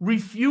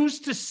 refuse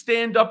to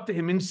stand up to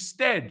him.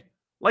 Instead,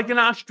 like an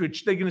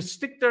ostrich, they're going to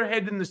stick their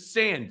head in the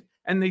sand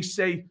and they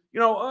say, you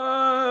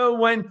know,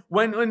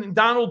 when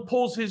Donald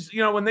pulls his,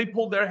 you know, when they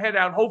pull their head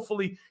out,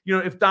 hopefully, you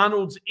know, if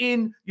Donald's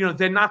in, you know,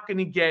 they're not going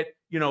to get,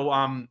 you know,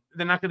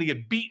 they're not going to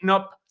get beaten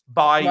up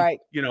by,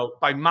 you know,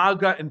 by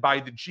MAGA and by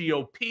the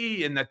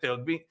GOP, and that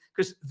they'll be,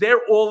 because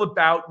they're all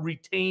about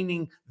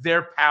retaining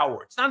their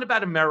power. It's not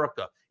about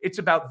America. It's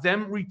about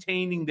them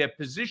retaining their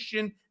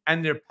position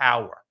and their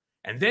power.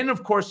 And then,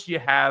 of course, you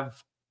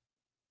have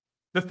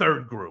the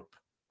third group,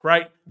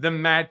 right? The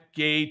Matt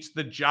Gaetz,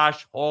 the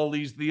Josh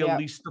Hawleys, the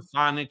Elise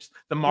Stefaniks,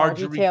 the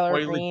Marjorie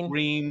Toilet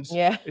Greens.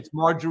 Yeah. It's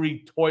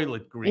Marjorie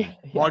Toilet Green,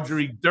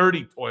 Marjorie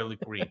Dirty Toilet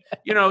Green.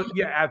 You know,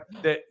 you have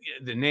the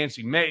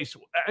Nancy Mace.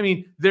 I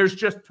mean, there's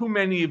just too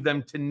many of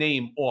them to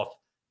name off.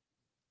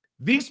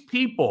 These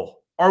people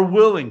are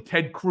willing,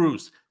 Ted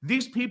Cruz,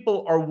 these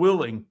people are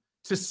willing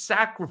to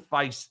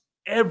sacrifice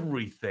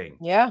everything.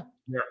 Yeah.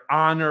 Their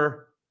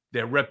honor,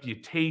 their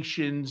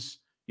reputations,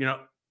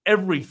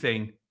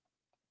 everything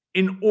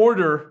in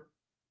order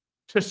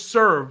to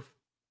serve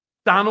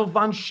Donald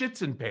von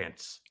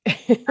Schitzenpants.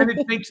 And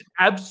it makes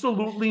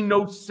absolutely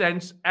no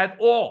sense at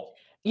all.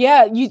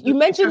 Yeah, you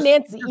mentioned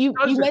Nancy. It You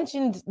doesn't.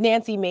 mentioned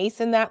Nancy Mace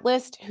in that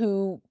list,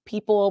 who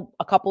people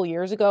a couple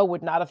years ago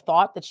would not have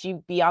thought that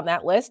she'd be on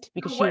that list,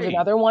 because No she was way.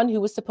 another one who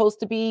was supposed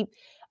to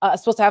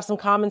have some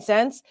common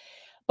sense.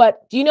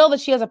 But do you know that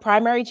she has a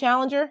primary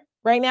challenger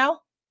right now?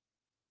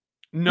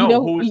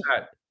 No, who is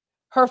that?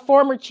 Her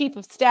former chief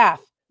of staff,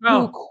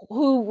 No.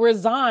 who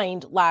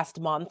resigned last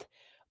month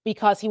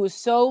because he was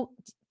so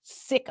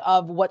sick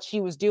of what she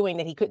was doing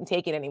that he couldn't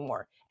take it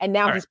anymore, and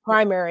now he's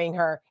primarying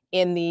her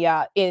in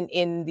the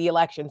in the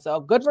election. So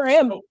good for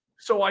him.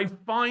 So I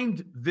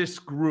find this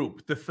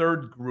group, the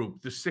third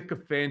group, the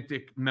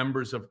sycophantic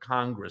members of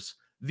Congress,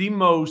 the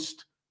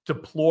most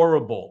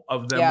deplorable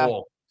of them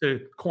all, to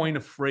coin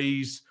a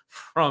phrase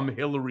from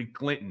Hillary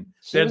Clinton.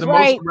 They're the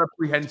most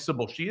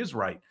reprehensible. She is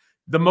right.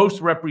 The most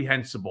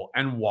reprehensible.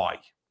 And why?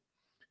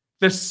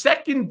 The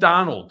second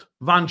Donald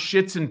von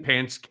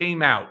Schitzenpants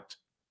came out,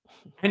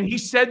 and he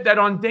said that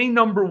on day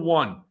number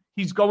 1,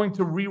 he's going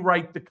to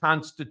rewrite the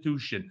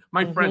Constitution.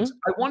 My friends,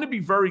 I want to be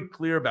very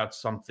clear about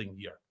something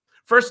here.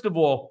 First of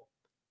all,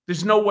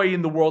 there's no way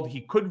in the world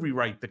he could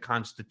rewrite the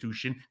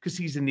Constitution, because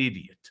he's an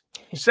idiot.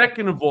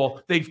 Second of all,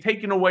 they've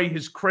taken away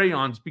his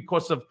crayons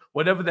because of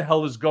whatever the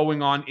hell is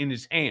going on in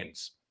his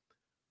hands.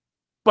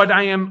 But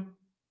I am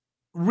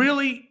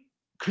really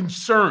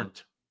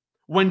concerned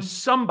when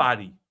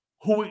somebody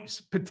who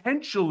is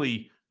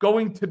potentially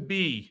going to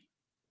be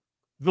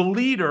the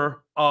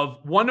leader of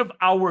one of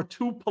our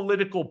 2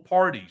 political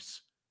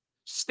parties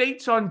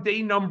states on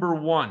day number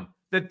 1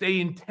 that they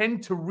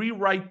intend to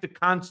rewrite the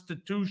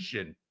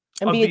Constitution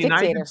of the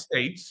United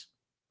States.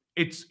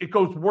 It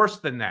goes worse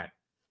than that.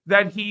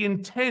 That he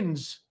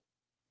intends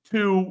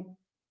to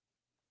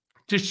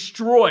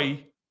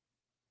destroy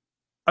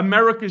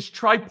America's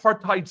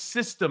tripartite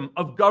system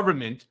of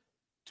government,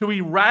 to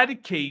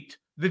eradicate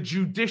the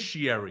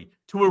judiciary,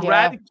 to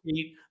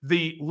eradicate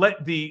the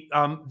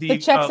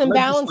checks and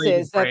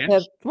balances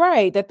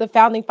that the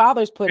founding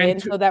fathers put in,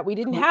 so that we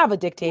didn't have a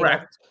dictator.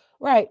 Correct.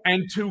 Right.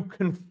 And to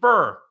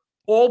confer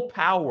all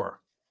power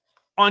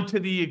onto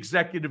the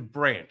executive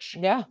branch.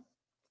 Yeah.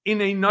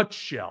 In a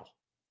nutshell,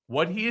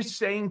 what he is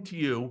saying to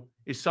you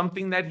is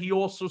something that he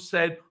also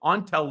said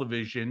on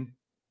television,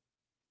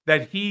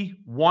 that he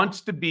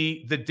wants to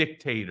be the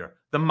dictator,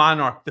 the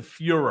monarch, the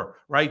Führer,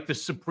 right? The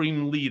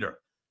supreme leader.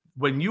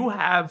 When you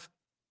have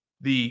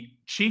the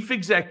chief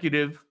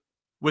executive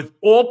with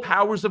all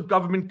powers of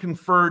government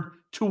conferred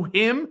to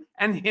him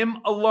and him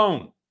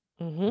alone,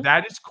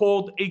 that is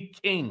called a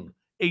king,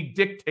 a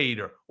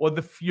dictator, or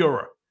the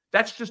Führer.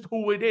 That's just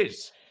who it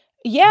is.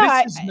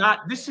 Yeah.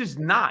 This is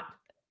not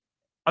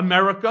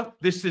America.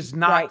 This is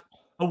not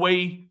a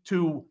way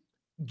to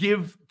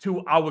give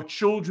to our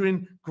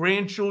children,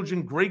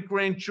 grandchildren,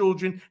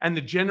 great-grandchildren, and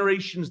the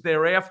generations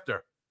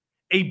thereafter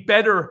a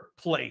better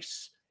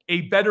place,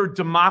 a better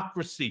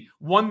democracy,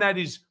 one that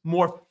is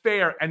more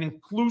fair and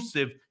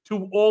inclusive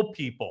to all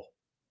people.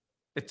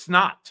 It's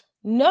not.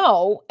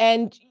 No,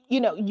 and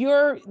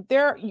you're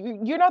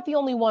not the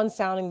only one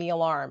sounding the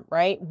alarm,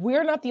 right?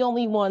 We're not the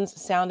only ones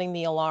sounding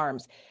the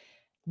alarms.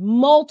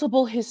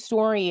 Multiple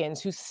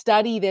historians who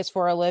study this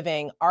for a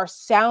living are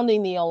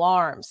sounding the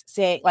alarms,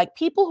 saying, like,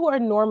 people who are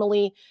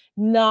normally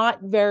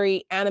not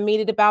very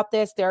animated about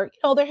this, they're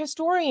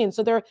historians,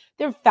 so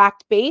they're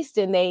fact-based,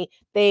 and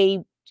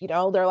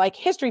they're like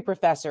history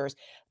professors.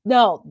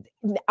 No,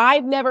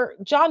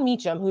 John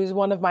Meacham, who's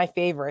one of my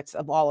favorites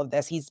of all of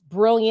this, he's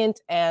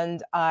brilliant,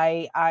 and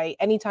I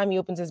anytime he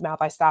opens his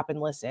mouth, I stop and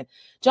listen.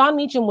 John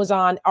Meacham was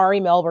on Ari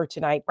Melber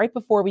tonight, right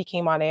before we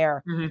came on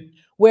air,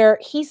 where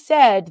he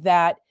said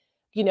that,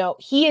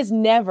 he has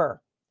never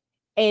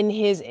in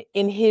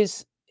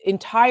his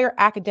entire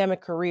academic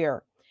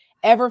career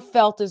ever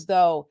felt as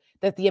though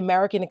that the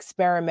American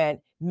experiment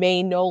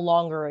may no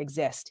longer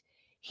exist.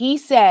 He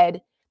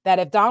said that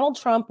if Donald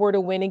Trump were to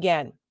win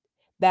again,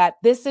 that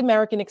this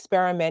American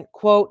experiment,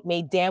 quote,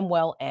 may damn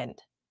well end.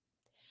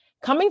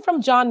 Coming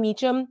from John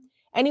Meacham,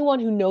 anyone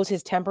who knows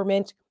his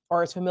temperament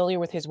or is familiar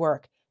with his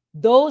work,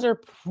 those are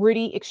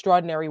pretty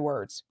extraordinary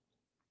words.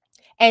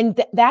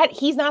 And that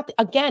he's not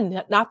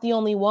the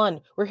only one.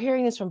 We're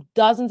hearing this from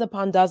dozens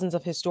upon dozens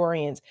of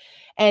historians.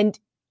 And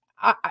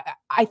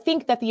I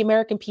think that the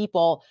American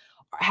people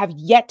have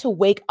yet to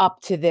wake up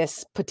to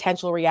this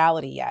potential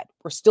reality yet.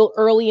 We're still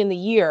early in the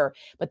year,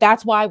 but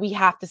that's why we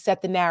have to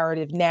set the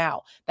narrative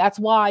now. That's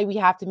why we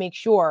have to make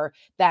sure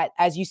that,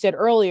 as you said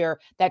earlier,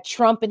 that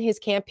Trump and his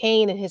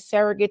campaign and his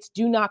surrogates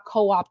do not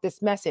co-opt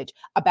this message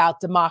about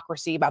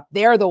democracy, about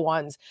they're the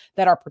ones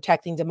that are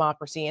protecting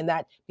democracy, and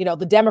that,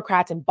 the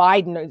Democrats and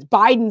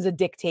Biden's a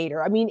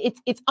dictator. I mean,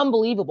 it's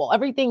unbelievable.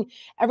 Everything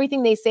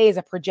they say is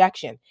a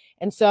projection.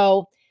 And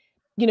so,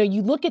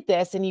 you look at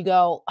this and you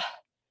go,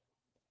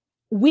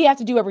 we have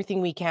to do everything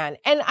we can.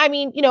 And I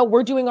mean, you know,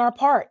 we're doing our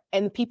part.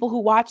 And the people who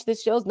watch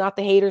this show, not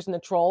the haters and the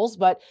trolls,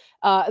 but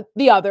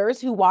the others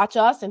who watch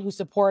us and who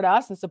support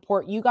us and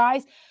support you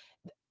guys,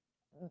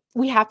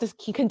 we have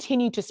to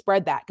continue to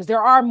spread that, because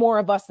there are more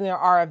of us than there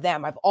are of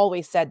them. I've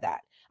always said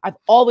that. I've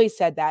always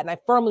said that. And I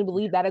firmly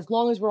believe that, as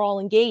long as we're all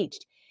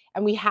engaged.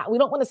 And we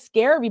don't want to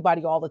scare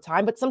everybody all the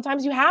time, but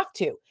sometimes you have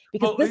to,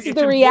 because this is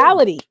the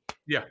reality.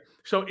 Yeah.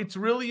 So it's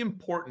really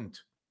important.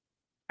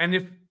 And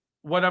if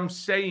what I'm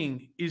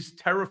saying is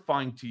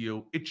terrifying to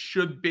you, it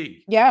should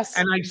be. Yes.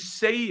 And I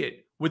say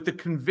it with the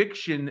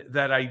conviction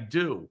that I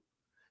do,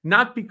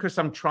 not because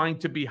I'm trying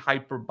to be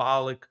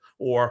hyperbolic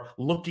or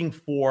looking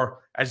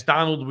for, as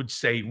Donald would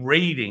say,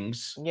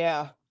 ratings.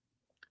 Yeah.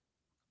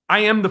 I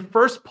am the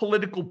first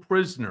political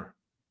prisoner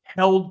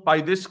held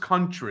by this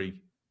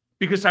country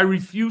because I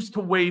refuse to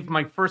waive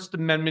my First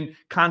Amendment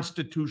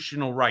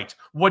constitutional rights.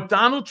 What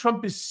Donald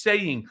Trump is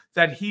saying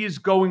that he is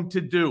going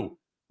to do,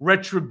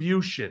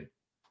 retribution,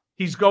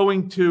 he's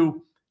going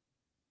to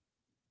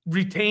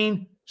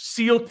retain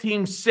SEAL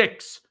Team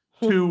 6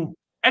 to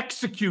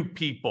execute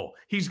people.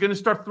 He's going to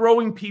start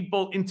throwing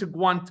people into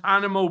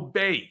Guantanamo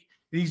Bay.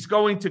 He's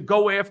going to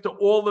go after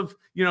all of,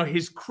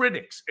 his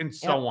critics and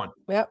so on.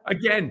 Yep.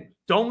 Again,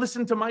 don't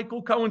listen to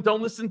Michael Cohen.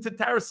 Don't listen to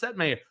Tara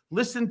Setmayer.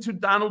 Listen to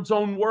Donald's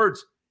own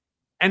words.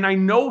 And I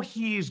know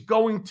he is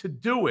going to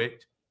do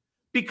it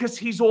because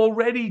he's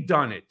already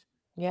done it.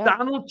 Yeah.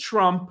 Donald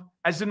Trump,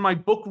 as in my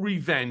book,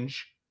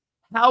 Revenge,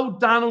 how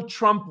Donald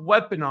Trump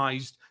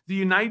weaponized the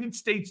United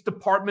States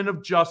Department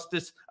of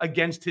Justice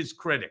against his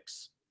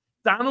critics.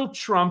 Donald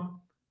Trump,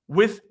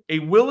 with a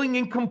willing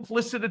and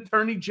complicit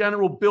Attorney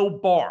General, Bill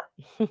Barr,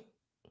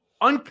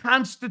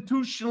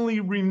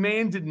 unconstitutionally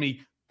remanded me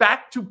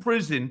back to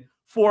prison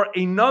for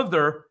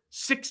another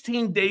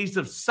 16 days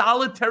of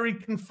solitary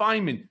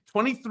confinement,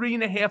 23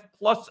 and a half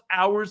plus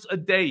hours a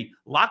day,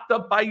 locked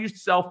up by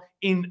yourself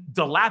in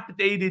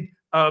dilapidated,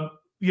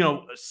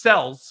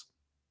 cells,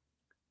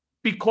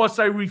 because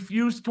I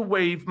refused to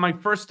waive my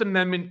First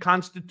Amendment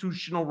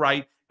constitutional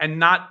right and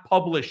not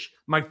publish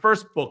my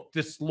first book,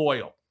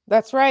 Disloyal.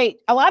 That's right.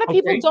 A lot of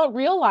people don't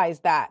realize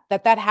that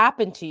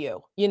happened to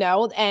you,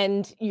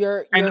 and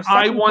your and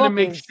I want to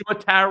make sure,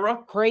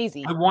 Tara,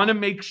 crazy. I want to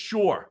make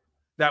sure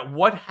that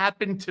what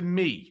happened to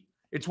me,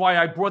 it's why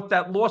I brought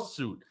that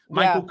lawsuit,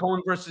 Michael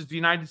Cohen versus the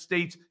United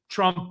States,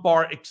 Trump,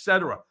 Barr,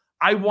 etc.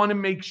 I want to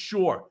make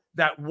sure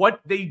that what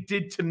they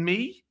did to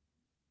me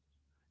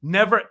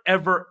never,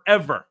 ever,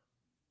 ever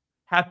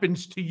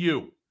happens to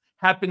you,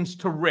 happens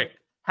to Rick,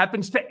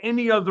 happens to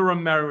any other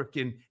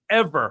American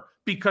ever,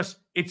 because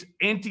it's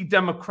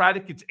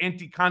anti-democratic, it's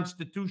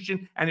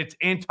anti-constitution, and it's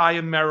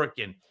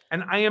anti-American.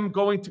 And I am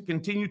going to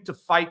continue to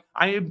fight.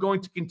 I am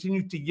going to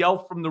continue to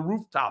yell from the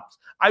rooftops.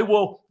 I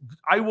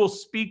will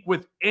speak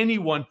with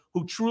anyone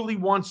who truly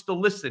wants to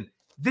listen.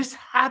 This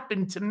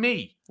happened to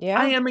me. Yeah.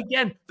 I am,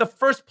 again, the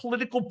first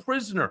political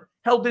prisoner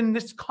held in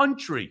this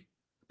country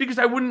because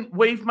I wouldn't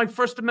waive my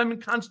First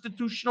Amendment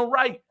constitutional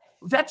right.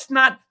 That's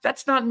not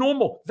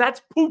normal.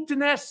 That's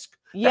Putin-esque.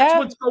 Yeah. That's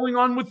what's going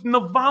on with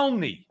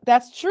Navalny.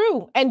 That's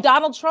true. And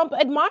Donald Trump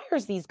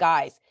admires these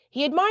guys.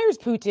 He admires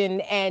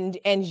Putin and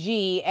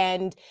Xi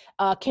and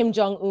Kim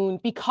Jong-un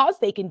because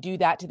they can do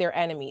that to their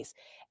enemies.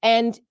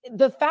 And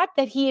the fact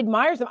that he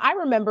admires them, I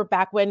remember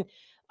back when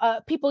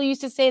people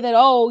used to say that,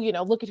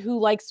 look at who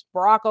likes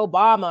Barack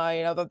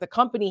Obama, the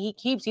company he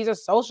keeps, he's a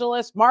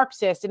socialist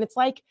Marxist. And it's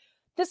like,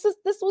 this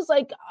was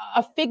like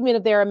a figment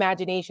of their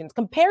imaginations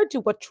compared to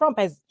what Trump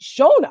has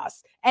shown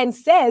us and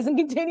says and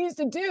continues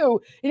to do.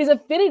 It is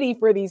affinity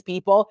for these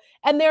people,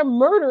 and they're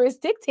murderous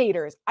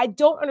dictators. I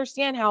don't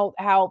understand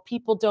how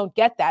people don't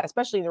get that,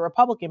 especially in the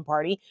Republican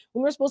Party,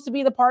 when we're supposed to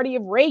be the party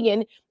of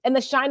Reagan and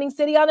the shining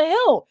city on the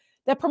hill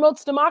that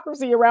promotes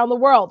democracy around the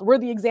world. We're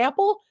the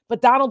example,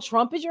 but Donald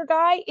Trump is your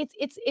guy.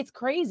 It's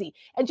crazy.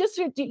 And just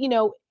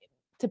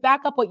to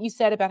back up what you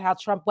said about how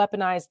Trump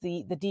weaponized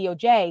the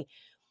DOJ.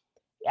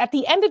 At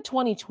the end of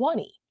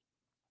 2020,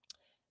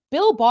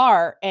 Bill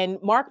Barr and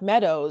Mark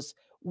Meadows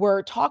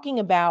were talking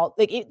about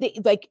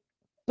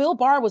Bill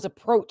Barr was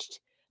approached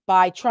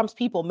by Trump's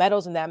people,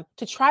 Meadows and them,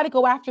 to try to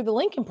go after the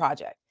Lincoln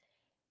Project.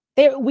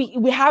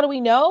 How do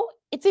we know?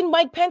 It's in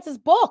Mike Pence's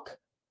book.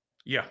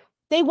 Yeah.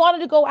 They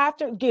wanted to go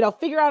after,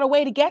 figure out a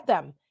way to get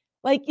them.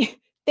 Like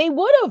they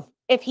would have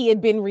if he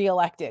had been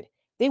reelected.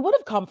 They would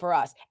have come for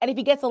us. And if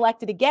he gets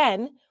elected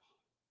again,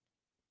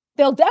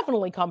 they'll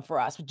definitely come for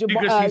us.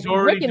 Because he's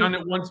already done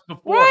it once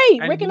before. Right.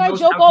 Rick and I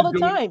joke all the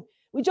time.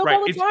 We joke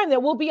all the time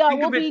that we'll be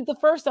the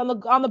first on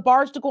the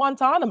barge to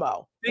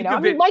Guantanamo.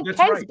 Mike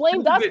Pence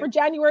blamed us for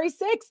January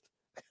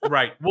 6th.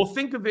 Right. Well,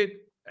 think of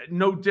it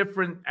no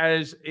different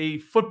as a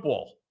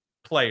football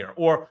player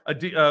or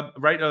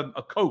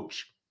a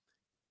coach.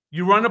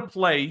 You run a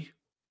play,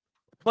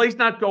 the play's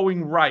not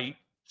going right,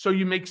 so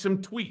you make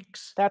some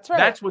tweaks. That's right.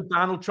 That's what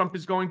Donald Trump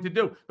is going to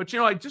do. But,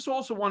 I just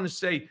also want to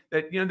say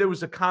that, there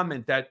was a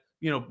comment that,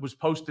 was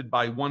posted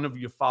by one of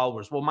your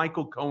followers. Well,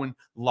 Michael Cohen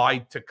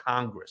lied to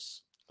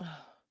Congress.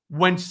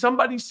 when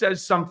somebody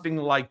says something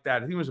like that, I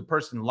think it was a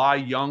person, Lai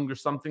Young or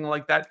something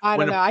like that. I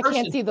don't know. I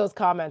can't see those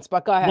comments,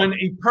 but go ahead. When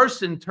a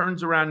person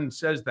turns around and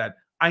says that,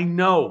 I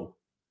know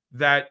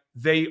that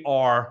they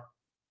are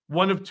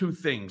one of two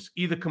things,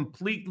 either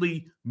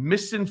completely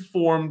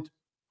misinformed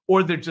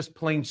or they're just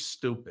plain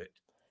stupid.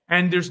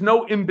 And there's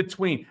no in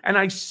between. And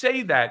I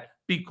say that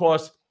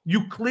because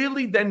you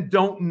clearly then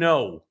don't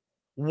know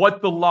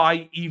what the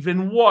lie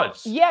even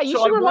was. Yeah, you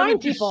should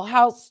remind people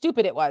how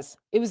stupid it was.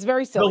 It was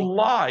very silly. The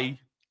lie,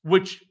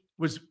 which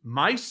was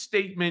my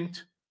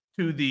statement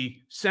to the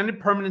Senate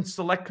Permanent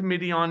Select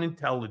Committee on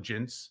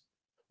Intelligence,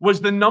 was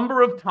the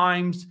number of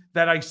times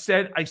that I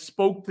said I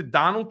spoke to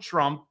Donald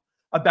Trump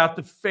about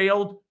the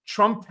failed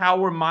Trump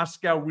Tower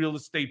Moscow real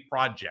estate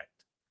project.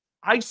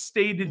 I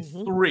stated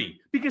 3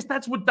 because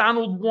that's what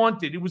Donald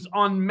wanted. It was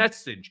on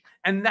message.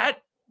 And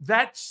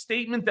that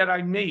statement that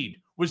I made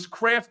was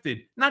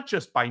crafted not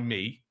just by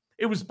me.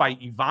 It was by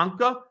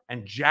Ivanka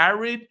and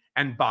Jared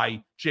and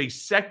by Jay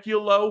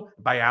Sekulow,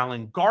 by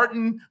Alan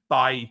Garten,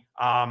 by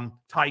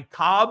Ty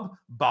Cobb,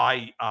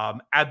 by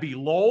Abby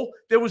Lowell.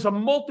 There was a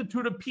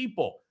multitude of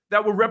people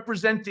that were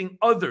representing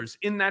others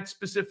in that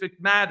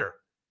specific matter.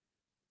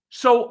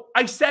 So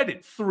I said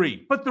it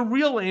 3, but the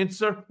real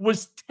answer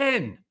was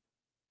 10.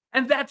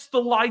 And that's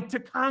the lie to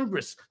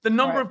Congress. The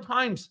number of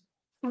times,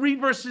 3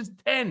 versus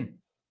 10,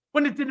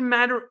 when it didn't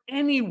matter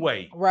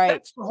anyway. Right.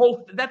 That's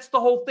the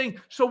whole thing.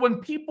 So when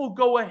people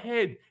go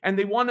ahead and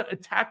they want to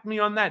attack me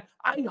on that,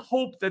 I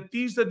hope that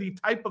these are the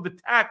type of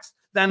attacks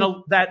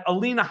that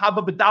Alina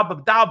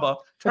Hababadabadaba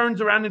turns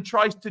around and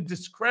tries to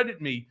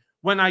discredit me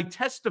when I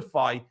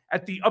testify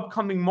at the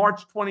upcoming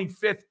March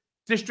 25th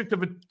District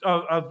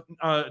of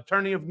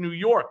Attorney of New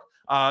York,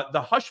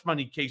 the hush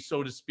money case,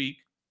 so to speak.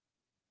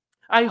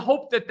 I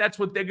hope that that's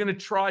what they're going to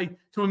try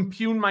to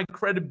impugn my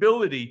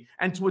credibility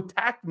and to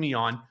attack me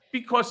on,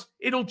 because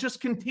it'll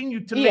just continue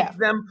to make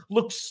them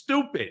look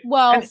stupid.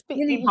 Well, and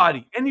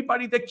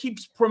anybody that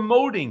keeps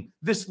promoting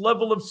this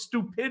level of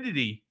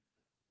stupidity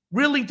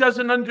really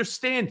doesn't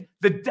understand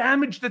the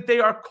damage that they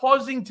are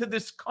causing to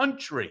this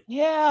country.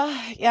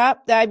 Yeah.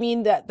 I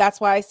mean, that's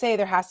why I say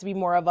there has to be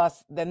more of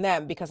us than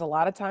them, because a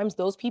lot of times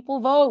those people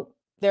vote.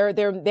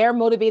 They're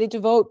motivated to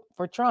vote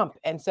for Trump.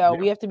 And so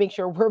we have to make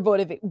sure we're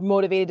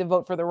motivated to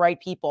vote for the right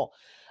people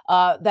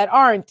that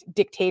aren't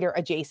dictator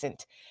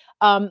adjacent.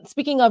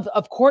 Speaking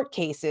of court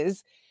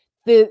cases,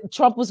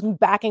 Trump was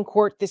back in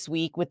court this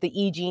week with the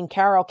E. Jean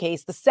Carroll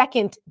case, the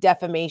second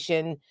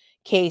defamation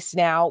case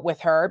now with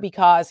her,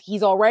 because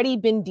he's already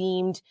been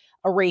deemed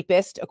a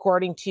rapist,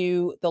 according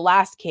to the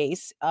last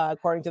case,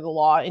 according to the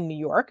law in New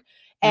York,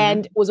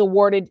 and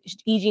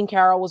E. Jean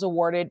Carroll was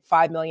awarded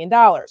 $5 million.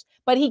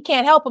 But he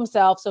can't help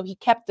himself, so he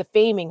kept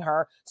defaming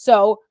her.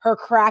 So her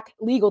crack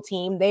legal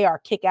team, they are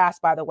kick-ass,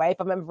 by the way. If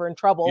I'm ever in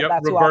trouble,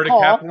 that's Roberta who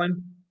I'll call.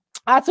 Kaplan.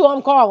 That's who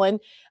I'm calling.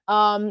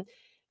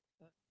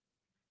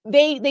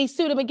 They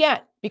sued him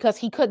again because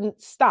he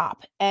couldn't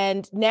stop.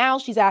 And now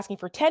she's asking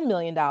for $10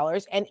 million,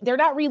 and they're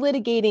not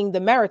relitigating the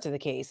merits of the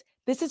case.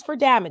 This is for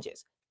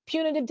damages,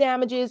 punitive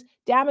damages,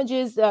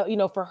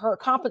 for her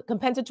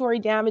compensatory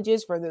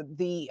damages for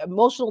the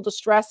emotional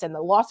distress and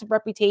the loss of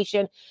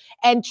reputation.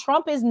 And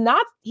Trump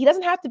he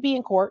doesn't have to be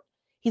in court.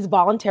 He's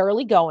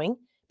voluntarily going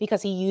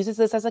because he uses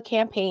this as a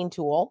campaign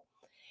tool.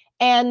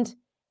 And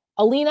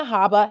Alina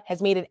Habba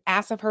has made an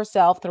ass of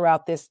herself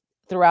throughout this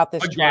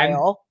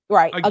trial.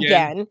 Right.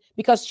 Again,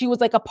 because she was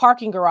like a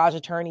parking garage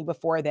attorney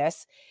before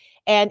this.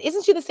 And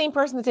isn't she the same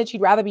person that said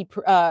she'd rather be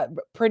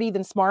pretty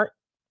than smart?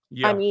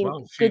 Yeah. I mean,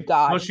 good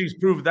God. Well, she's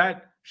proved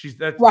that.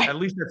 Right. At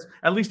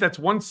least that's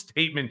one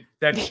statement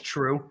that's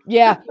true.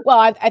 Yeah. Well,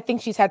 I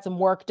think she's had some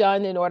work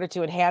done in order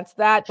to enhance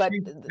that, but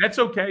that's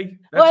okay.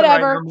 That's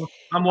whatever. All right.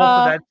 I'm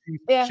all for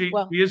that. She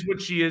is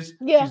what she is.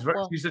 Yeah,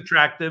 she's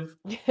attractive.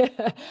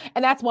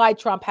 And that's why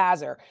Trump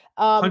has her.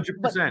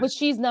 100%.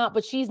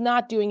 But she's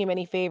not doing him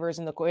any favors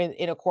in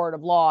a court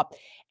of law.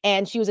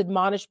 And she was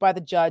admonished by the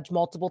judge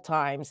multiple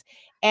times.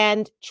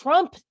 And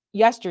Trump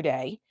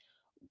yesterday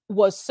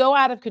was so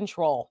out of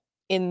control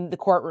in the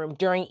courtroom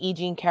during E.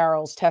 Jean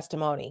Carroll's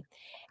testimony,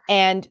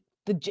 and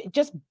he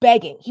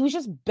was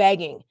just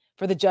begging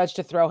for the judge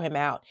to throw him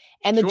out.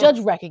 And the judge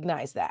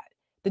recognized that.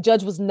 The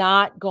judge was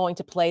not going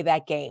to play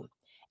that game.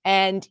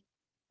 And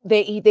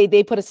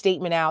they put a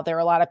statement out. There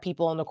were a lot of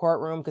people in the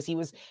courtroom because he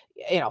was,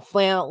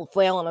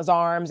 flailing his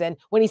arms. And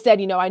when he said,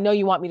 I know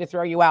you want me to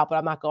throw you out, but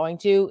I'm not going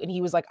to. And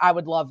he was like, I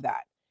would love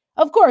that.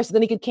 Of course,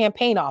 then he could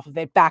campaign off of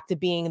it back to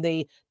being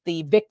the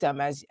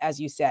victim, as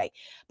you say.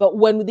 But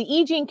when the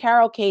E. Jean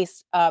Carroll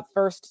case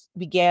first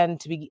began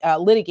to be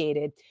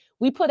litigated,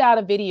 we put out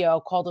a video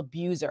called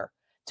Abuser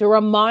to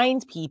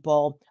remind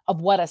people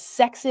of what a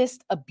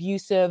sexist,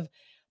 abusive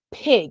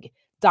pig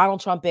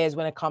Donald Trump is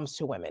when it comes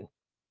to women.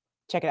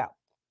 Check it out.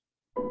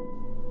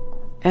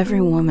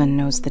 Every woman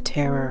knows the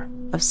terror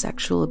of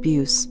sexual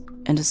abuse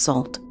and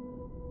assault.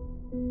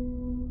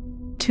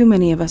 Too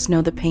many of us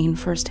know the pain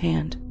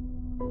firsthand.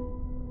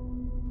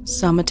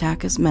 Some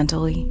attack us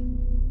mentally.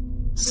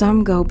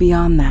 Some go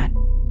beyond that.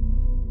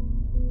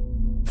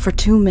 For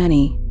too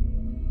many,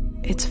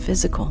 it's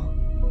physical.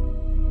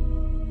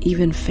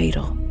 even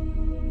fatal.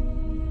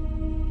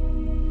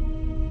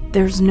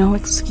 There's no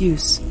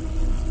excuse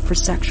for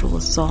sexual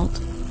assault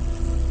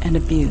and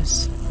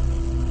abuse.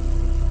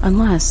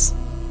 Unless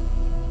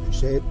I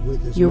say it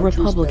with as you're much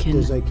Republican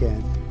respect as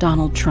I can,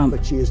 Donald Trump.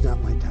 but she is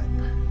not my type.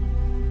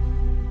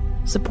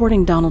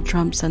 Supporting Donald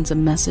Trump sends a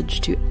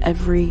message to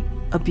every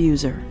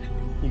abuser,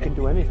 You can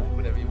do anything.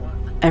 Whatever you want.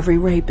 every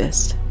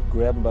rapist,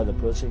 Grab him by the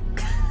pussy.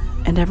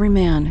 and every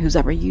man who's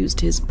ever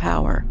used his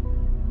power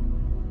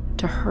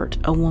to hurt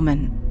a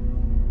woman.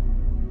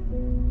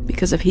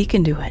 Because if he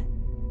can do it,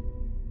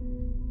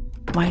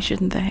 why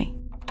shouldn't they?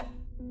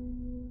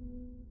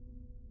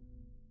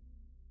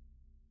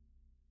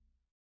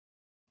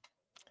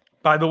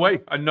 By the way,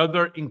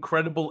 another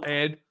incredible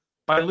ad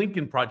by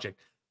Lincoln Project.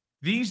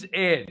 These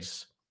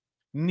ads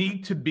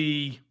need to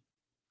be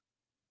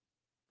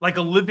like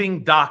a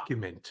living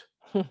document.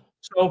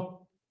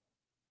 So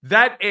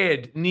that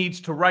ad needs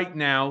to right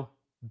now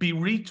be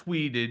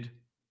retweeted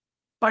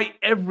by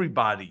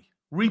everybody,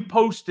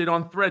 reposted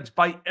on threads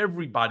by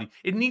everybody.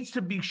 It needs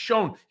to be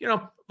shown. You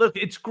know, look,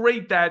 it's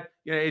great that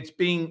it's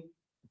being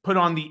put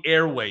on the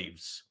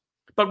airwaves.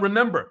 But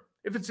remember,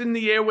 if it's in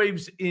the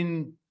airwaves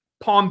in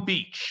Palm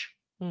Beach,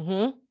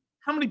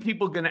 how many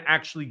people are going to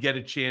actually get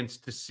a chance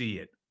to see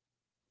it?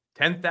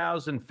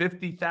 10,000,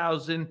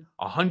 50,000,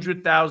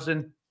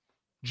 100,000,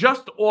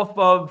 just off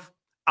of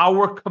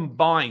our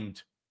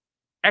combined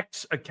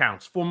X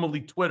accounts,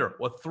 formerly Twitter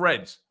or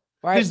Threads.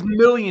 Right. There's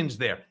millions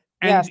there.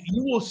 And Yes.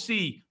 you will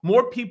see,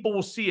 more people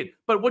will see it.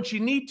 But what you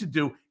need to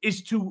do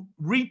is to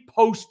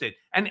repost it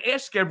and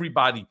ask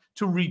everybody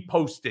to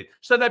repost it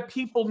so that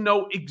people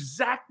know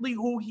exactly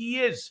who he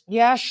is.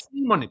 Yes.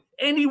 Shame on it.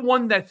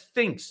 Anyone that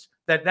thinks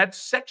that that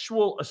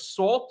sexual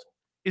assault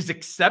is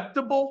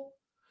acceptable,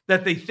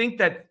 that they think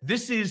that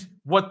this is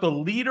what the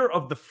leader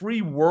of the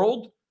free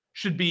world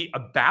should be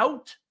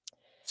about,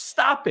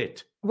 stop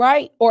it.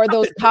 Right. Or Stop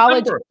those it.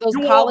 college, Remember, those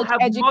you college all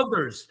have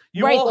mothers.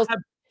 You right, all those- have.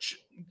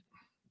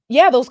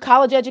 Yeah, those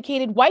college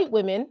educated white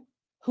women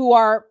who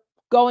are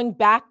going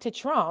back to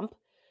Trump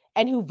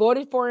and who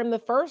voted for him the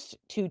first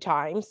two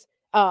times,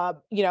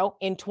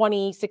 in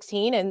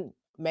 2016, and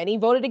many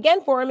voted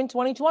again for him in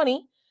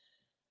 2020.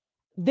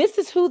 This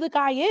is who the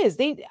guy is.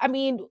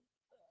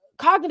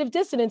 Cognitive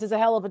dissonance is a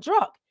hell of a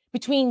drug.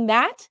 Between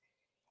that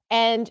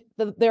and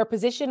their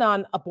position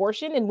on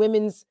abortion and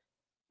women's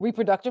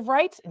reproductive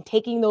rights and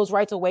taking those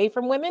rights away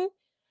from women,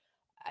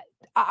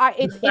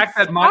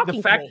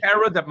 The fact,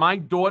 Tara, that my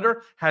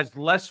daughter has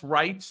less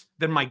rights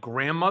than my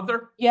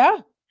grandmother. Yeah.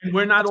 And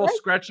we're not That's all right.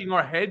 scratching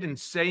our head and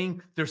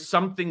saying there's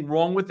something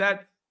wrong with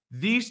that.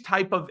 These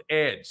type of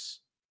ads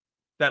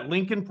that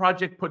Lincoln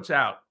Project puts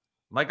out,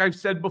 like I've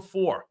said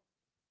before,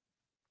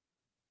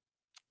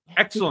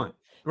 excellent,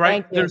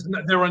 right? Thank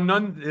you. There are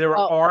none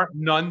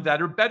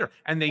that are better,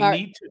 and they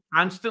need to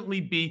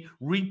constantly be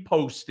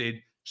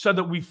reposted so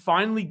that we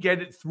finally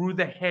get it through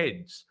the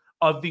heads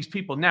of these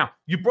people. Now,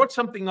 you brought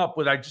something up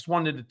that I just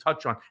wanted to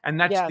touch on, and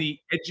that's the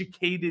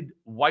educated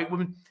white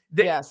women.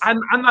 Yes. I'm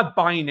not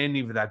buying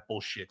any of that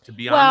bullshit, to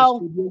be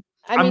honest with you.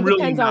 It really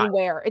depends not. on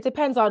where. It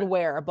depends on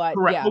where, but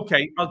Correct. yeah.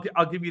 Okay,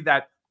 I'll give you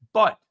that.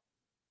 But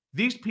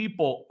these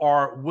people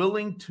are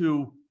willing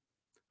to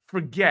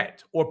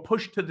forget or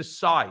push to the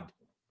side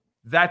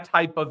that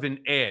type of an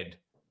ad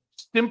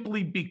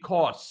simply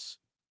because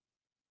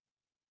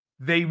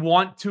they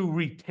want to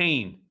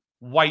retain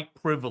white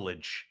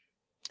privilege.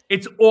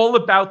 It's all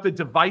about the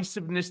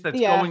divisiveness that's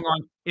going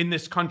on in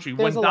this country.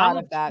 There's When a lot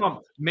Donald of that.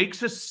 Trump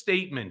makes a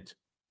statement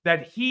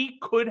that he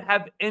could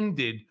have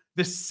ended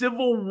the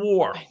Civil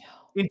War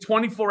in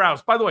 24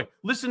 hours. By the way,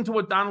 listen to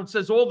what Donald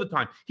says all the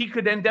time. He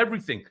could end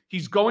everything.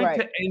 He's going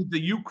to end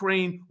the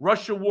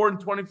Ukraine-Russia war in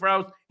 24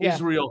 hours. Yeah.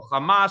 Israel,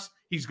 Hamas.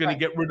 He's going to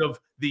get rid of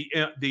the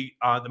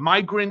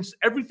migrants.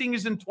 Everything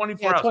is in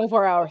 24 hours.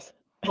 24 hours.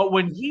 But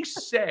when he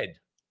said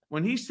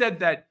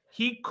that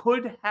he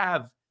could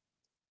have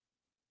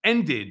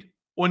ended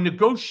or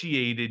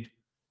negotiated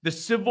the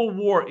Civil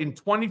War in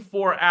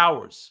 24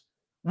 hours,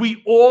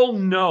 we all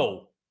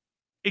know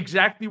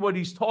exactly what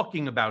he's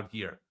talking about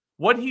here.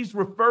 What he's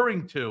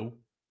referring to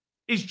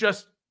is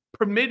just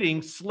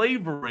permitting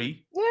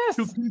slavery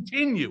to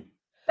continue.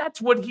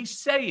 That's what he's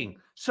saying.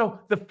 So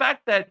the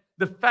fact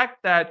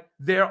that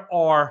there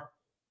are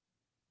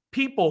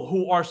people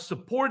who are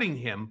supporting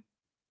him,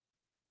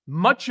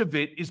 much of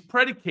it is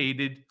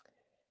predicated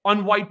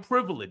on white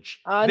privilege.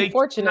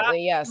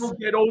 Unfortunately, yes. They cannot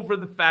get over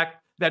the fact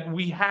that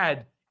we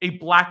had a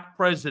black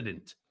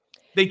president.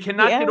 They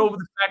cannot get over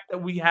the fact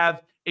that we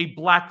have a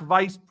black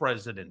vice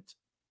president.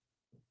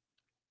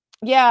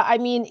 Yeah, I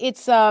mean,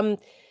 it's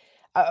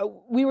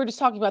we were just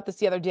talking about this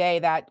the other day,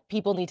 that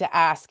people need to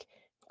ask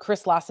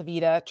Chris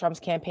LaCivita, Trump's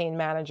campaign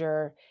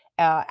manager,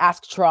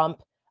 ask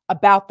Trump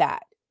about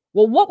that.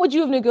 Well, what would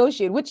you have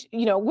negotiated? Which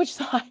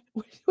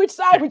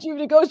side would you have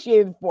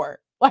negotiated for?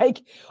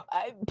 Like,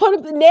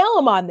 nail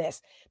him on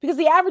this, because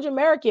the average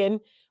American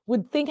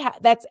would think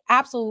that's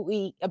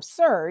absolutely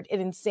absurd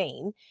and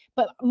insane.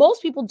 But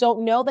most people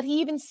don't know that he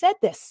even said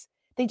this,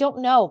 they don't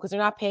know because they're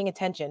not paying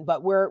attention.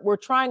 But we're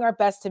trying our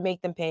best to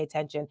make them pay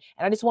attention.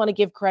 And I just want to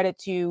give credit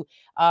to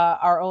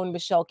our own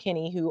Michelle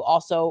Kinney, who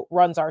also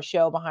runs our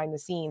show behind the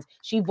scenes.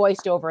 She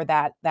voiced over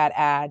that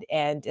ad,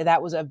 and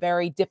that was a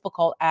very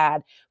difficult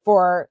ad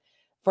for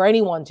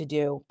anyone to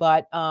do,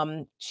 but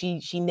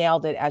she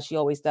nailed it, as she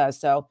always does.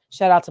 So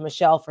shout out to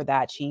Michelle for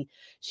that.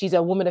 She's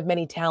a woman of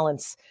many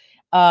talents.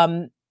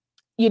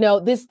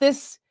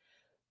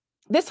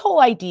 This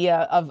whole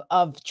idea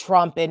of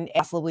Trump and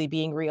possibly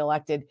being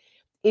reelected,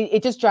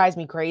 it just drives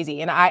me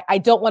crazy. And I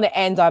don't want to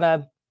end on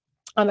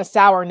a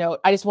sour note.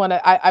 I just want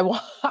to I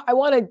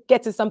want to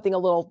get to something a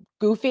little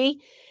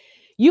goofy.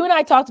 You and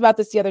I talked about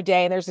this the other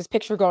day, and there's this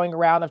picture going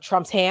around of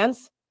Trump's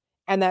hands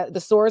and the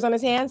sores on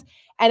his hands.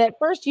 And at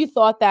first you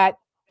thought that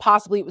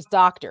possibly it was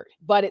doctored,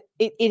 but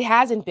it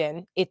hasn't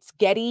been. It's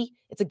Getty.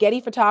 It's a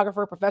Getty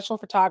photographer, professional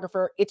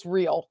photographer. It's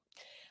real.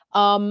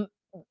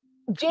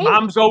 James,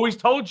 Mom's always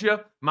told you,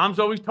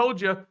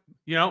 keep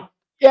your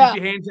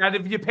hands out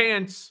of your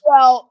pants.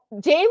 Well,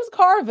 James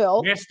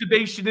Carville.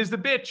 Masturbation is the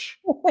bitch.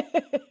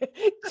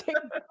 James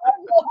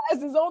Carville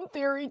has his own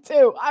theory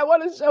too. I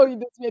want to show you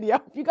this video.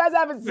 If you guys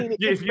haven't seen it.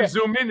 If you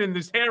zoom in and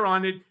there's hair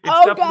on it, it's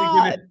oh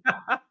definitely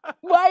God.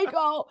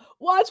 Michael,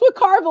 watch what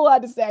Carville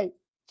had to say.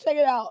 Check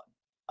it out.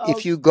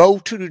 If you go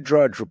to the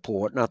Drudge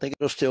Report, and I think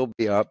it'll still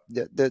be up,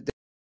 the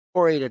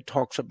story that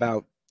talks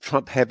about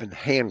Trump having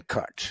hand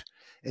cuts,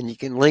 and you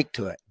can link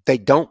to it. They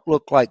don't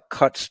look like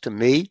cuts to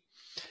me.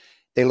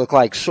 They look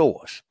like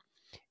sores.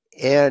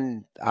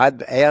 And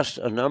I've asked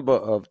a number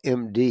of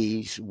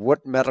MDs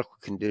what medical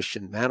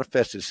condition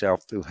manifests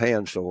itself through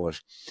hand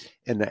sores,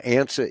 and the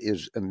answer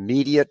is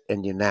immediate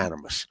and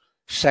unanimous: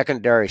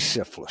 secondary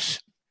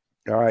syphilis.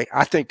 All right,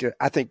 I think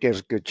there's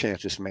a good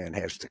chance this man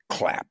has the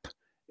clap,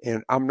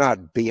 and I'm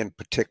not being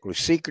particularly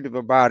secretive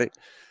about it.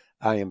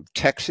 I am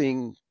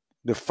texting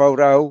the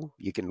photo.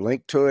 You can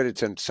link to it.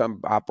 It's in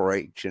some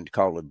operation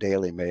called the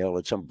Daily Mail.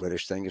 It's some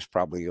British thing. It's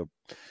probably a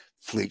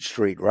Fleet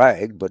Street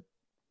rag, but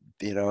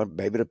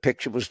maybe the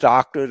picture was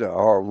doctored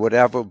or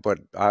whatever. But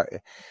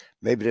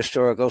maybe the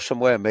story will go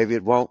somewhere. Maybe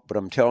it won't. But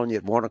I'm telling you,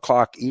 at 1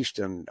 o'clock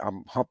Eastern,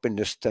 I'm humping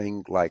this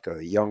thing like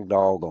a young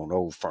dog on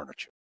old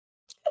furniture.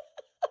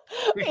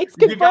 It's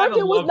confirmed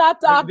it was not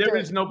doctored. There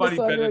is nobody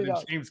better than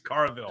James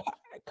Carville.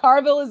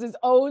 Carville is his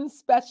own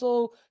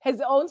special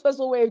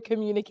way of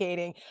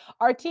communicating.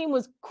 Our team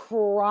was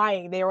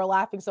crying. They were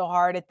laughing so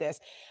hard at this.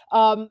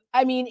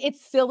 I mean,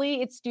 it's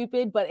silly, it's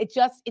stupid, but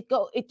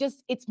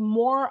it's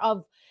more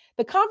of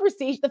the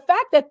conversation. The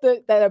fact that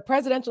that a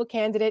presidential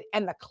candidate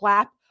and the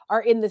clap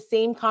are in the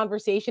same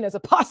conversation as a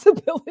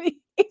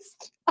possibility is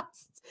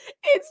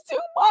it's too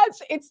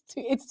much.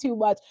 It's too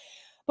much.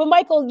 But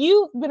Michael,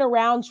 you've been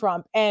around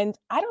Trump, and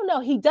I don't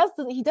know, he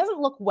doesn't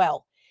look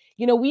well.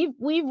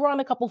 We've run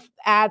a couple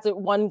ads,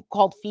 one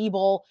called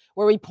Feeble,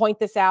 where we point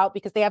this out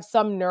because they have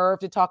some nerve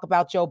to talk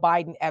about Joe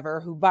Biden ever,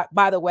 who,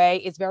 by the way,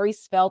 is very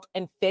svelte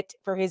and fit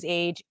for his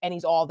age, and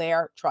he's all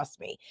there,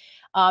 trust me,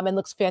 and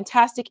looks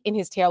fantastic in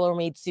his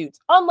tailor-made suits.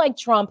 Unlike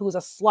Trump, who's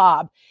a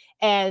slob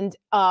and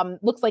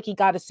looks like he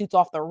got his suits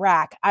off the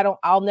rack.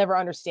 I'll never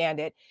understand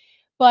it.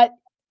 But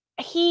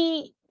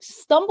he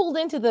stumbled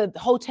into the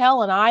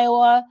hotel in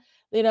Iowa.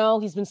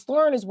 He's been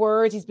slurring his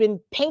words. He's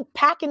been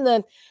packing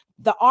the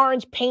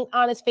orange paint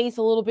on his face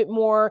a little bit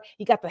more.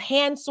 He got the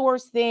hand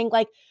sores thing.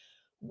 Like,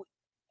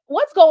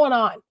 what's going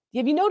on?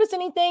 Have you noticed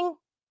anything,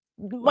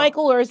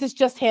 Michael, or is this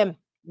just him?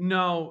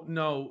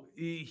 No.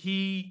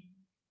 He's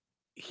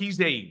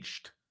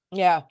aged.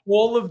 Yeah.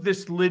 All of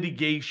this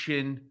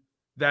litigation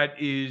that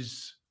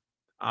has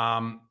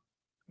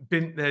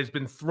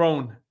been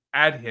thrown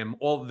at him,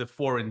 all of the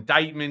 4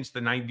 indictments, the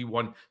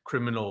 91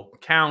 criminal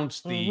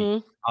counts,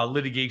 the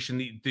litigation,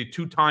 the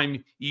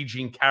 2-time E.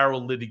 Jean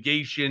Carroll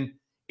litigation,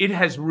 it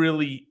has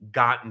really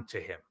gotten to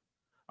him.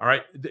 All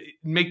right.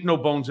 Make no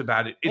bones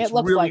about it. It's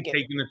really like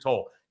taking a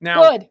toll.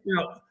 Now,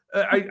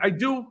 I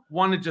do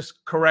want to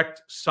just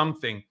correct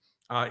something.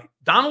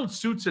 Donald's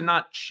suits are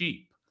not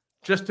cheap.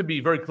 Just to be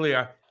very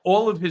clear,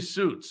 all of his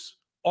suits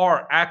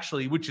are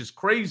actually, which is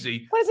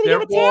crazy. Why doesn't he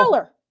have a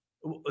tailor?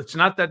 It's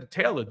not that a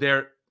tailor.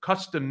 They're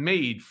custom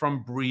made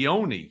from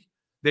Brioni.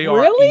 They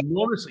are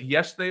enormously,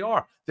 yes, they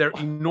are. They're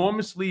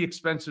enormously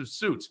expensive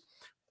suits.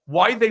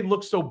 Why they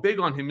look so big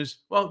on him is,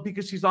 well,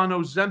 because he's on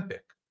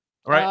Ozempic,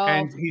 right? Oh.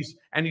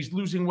 And he's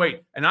losing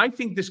weight. And I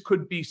think this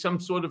could be some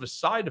sort of a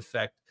side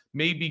effect,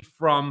 maybe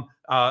from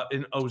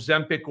an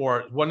Ozempic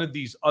or one of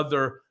these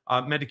other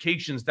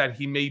medications that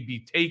he may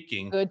be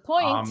taking. Good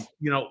point.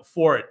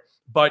 For it.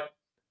 But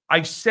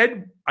I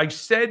said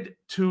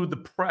to the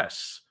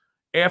press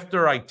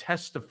after I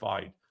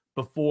testified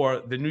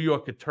before the New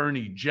York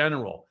Attorney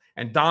General,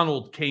 and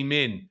Donald came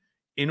in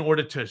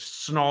order to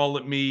snarl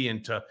at me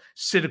and to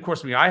sit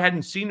across me. I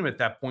hadn't seen him at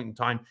that point in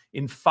time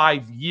in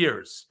 5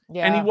 years.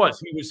 Yeah. And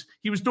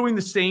he was doing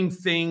the same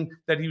thing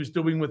that he was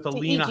doing with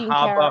Alina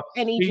Habba.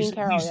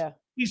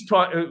 He's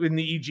taught in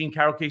the E. Jean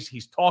Carroll case.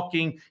 He's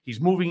talking,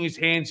 he's moving his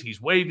hands,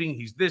 he's waving,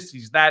 he's this,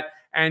 he's that.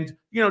 And,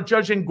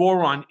 Judge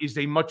Engoron is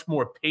a much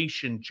more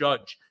patient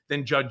judge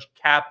than Judge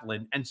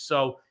Kaplan. And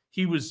so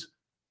he was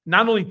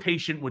not only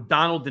patient with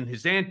Donald and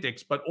his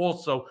antics, but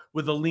also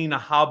with Alina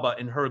Habba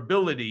and her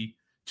ability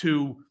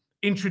to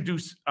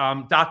introduce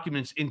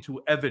documents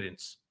into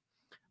evidence.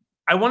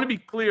 I want to be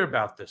clear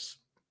about this.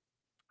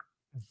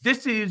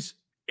 This is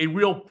a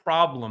real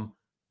problem.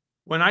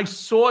 When I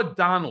saw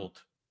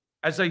Donald,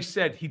 as I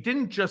said, he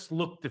didn't just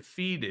look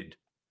defeated.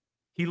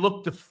 He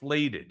looked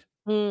deflated.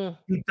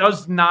 He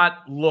does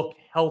not look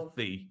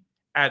healthy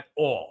at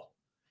all.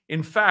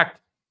 In fact,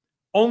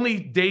 only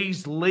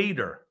days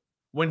later,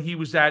 when he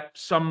was at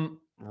some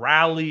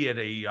rally at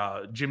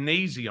a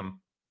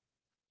gymnasium,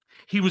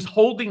 he was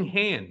holding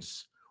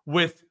hands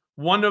with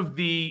one of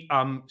the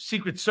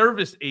Secret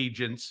Service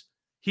agents.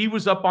 He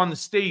was up on the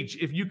stage,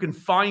 if you can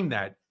find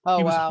that.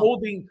 He was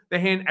holding the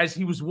hand as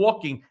he was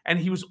walking, and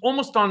he was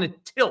almost on a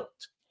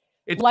tilt.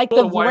 It's like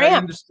the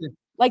ramp.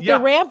 Like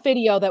the ramp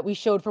video that we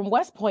showed from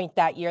West Point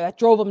that year that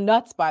drove him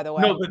nuts, by the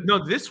way.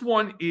 No, this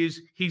one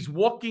is he's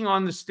walking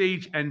on the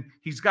stage and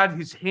he's got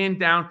his hand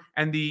down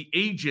and the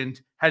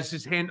agent has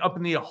his hand up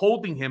in the air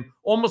holding him,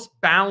 almost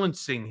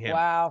balancing him.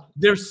 Wow.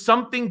 There's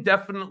something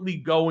definitely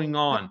going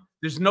on.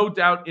 There's no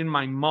doubt in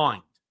my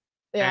mind.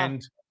 Yeah.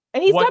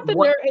 And he's got the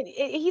nerve.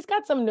 He's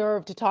got some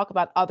nerve to talk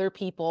about other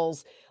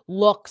people's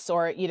looks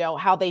or, you know,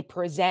 how they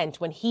present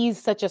when he's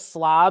such a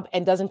slob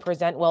and doesn't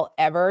present well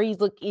ever.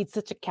 He's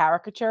such a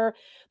caricature.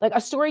 Like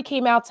a story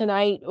came out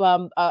tonight,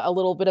 a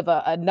little bit of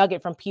a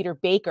nugget from Peter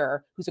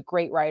Baker, who's a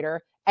great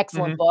writer,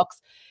 excellent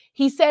books.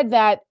 He said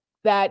that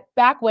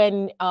back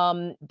when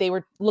they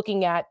were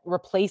looking at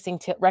replacing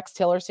Rex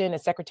Tillerson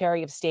as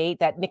Secretary of State,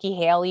 that Nikki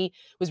Haley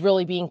was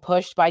really being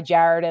pushed by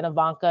Jared and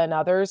Ivanka and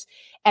others.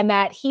 And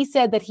that he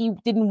said that he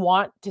didn't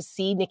want to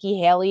see Nikki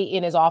Haley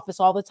in his office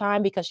all the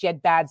time because she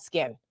had bad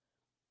skin.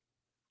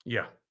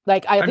 Yeah.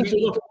 Like I think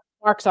she had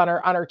marks on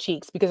her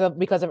cheeks because of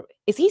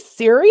is he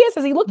serious?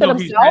 Has he looked at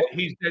himself?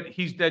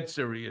 He's dead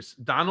serious.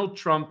 Donald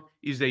Trump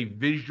is a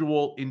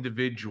visual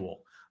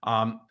individual.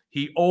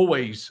 He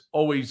always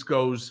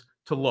goes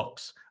to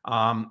looks.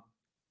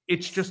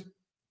 He's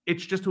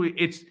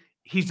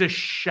a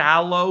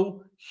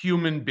shallow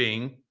human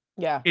being.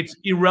 Yeah. It's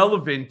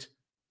irrelevant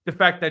the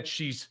fact that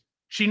she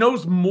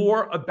knows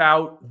more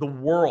about the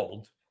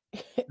world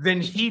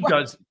than he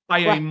does by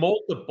a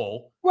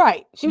multiple.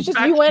 Right. She was just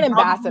UN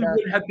ambassador.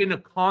 Would have been a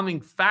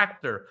calming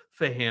factor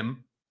for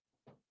him,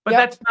 but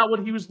that's not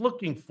what he was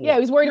looking for. Yeah, he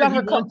was worried about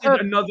her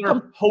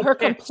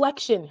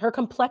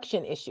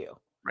complexion issue.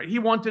 Right. He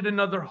wanted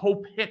another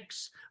Hope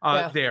Hicks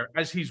there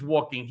as he's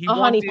walking. He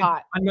wanted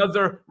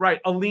another,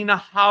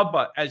 Alina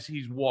Habba as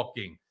he's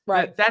walking.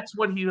 Right. That's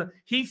what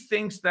he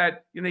thinks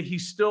that,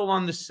 he's still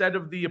on the set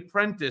of The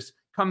Apprentice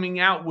coming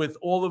out with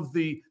all of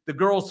the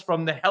girls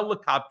from the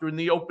helicopter in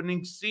the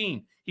opening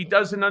scene. He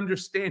doesn't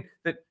understand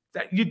that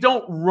you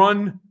don't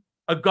run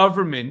a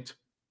government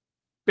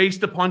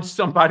based upon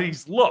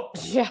somebody's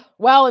looks. Yeah.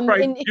 Well,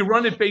 you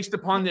run it based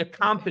upon their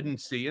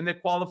competency and their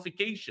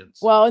qualifications.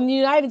 Well, in the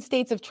United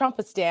States of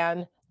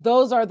Trumpistan,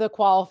 those are the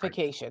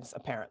qualifications,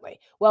 apparently.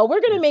 Well,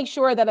 we're going to make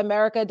sure that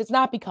America does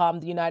not become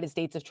the United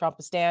States of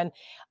Trumpistan,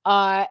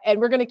 and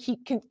we're going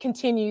to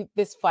continue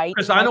this fight.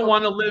 Because I don't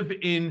want to live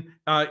in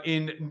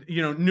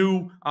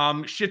new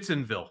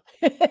Schitzenville.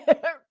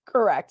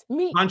 Correct.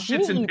 On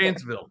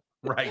Schitzenpantsville.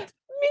 Right.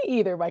 Me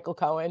either, Michael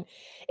Cohen.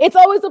 It's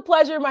always a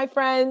pleasure, my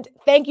friend.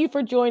 Thank you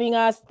for joining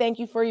us. Thank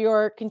you for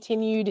your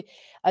continued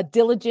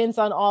diligence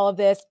on all of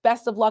this.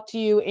 Best of luck to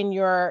you in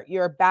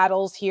your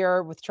battles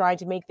here with trying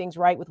to make things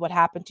right with what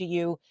happened to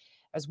you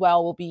as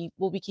well.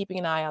 We'll be keeping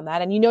an eye on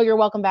that. And you're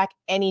welcome back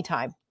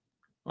anytime.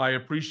 I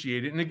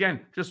appreciate it. And again,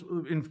 just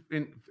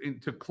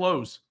to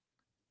close,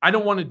 I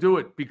don't want to do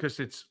it because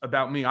it's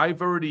about me.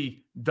 I've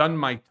already done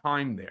my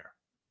time there.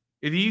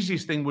 The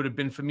easiest thing would have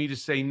been for me to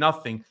say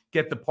nothing,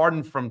 get the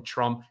pardon from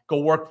Trump, go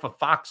work for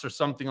Fox or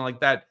something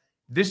like that.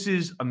 This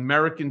is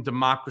American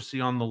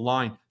democracy on the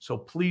line. So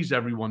please,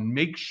 everyone,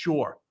 make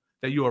sure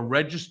that you are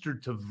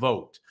registered to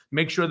vote.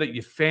 Make sure that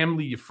your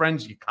family, your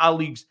friends, your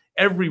colleagues,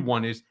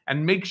 everyone is.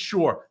 And make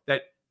sure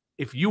that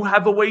if you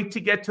have a way to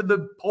get to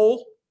the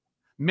poll,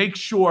 make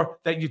sure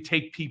that you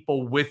take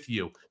people with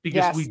you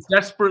because we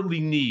desperately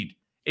need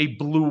a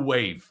blue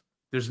wave.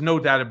 There's no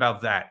doubt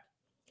about that.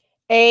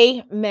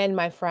 Amen,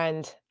 my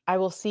friend. I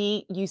will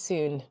see you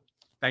soon.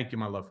 Thank you,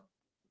 my love.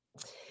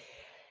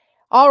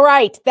 All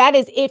right. That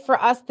is it for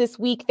us this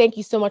week. Thank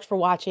you so much for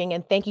watching.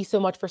 And thank you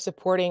so much for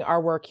supporting our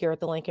work here at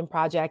the Lincoln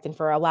Project and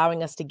for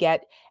allowing us to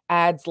get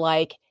ads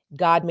like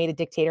God Made a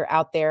Dictator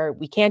out there.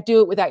 We can't do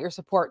it without your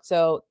support.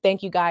 So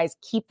thank you guys.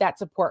 Keep that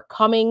support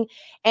coming.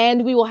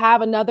 And we will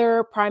have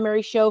another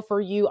primary show for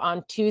you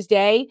on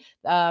Tuesday.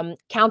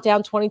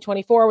 Countdown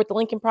 2024 with the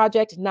Lincoln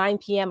Project, 9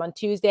 p.m. on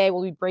Tuesday.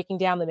 We'll be breaking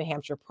down the New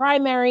Hampshire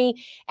primary.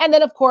 And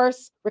then, of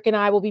course, Rick and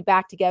I will be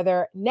back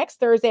together next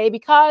Thursday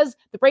because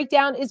the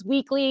breakdown is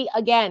weekly.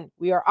 Again,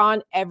 we are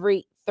on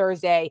every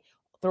Thursday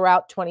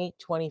throughout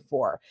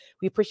 2024.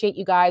 We appreciate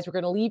you guys. We're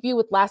going to leave you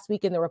with Last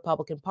Week in the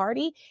Republican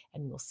Party,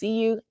 and we'll see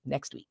you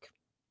next week.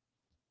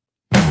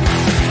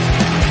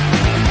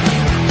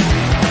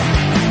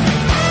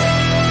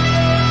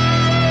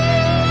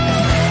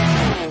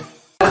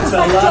 It's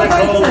a lot of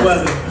cold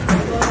weather.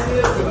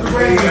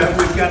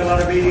 We've got a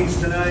lot of meetings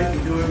tonight.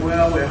 We're doing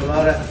well. We have a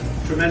lot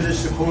of tremendous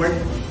support.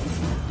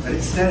 But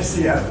it's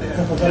nasty out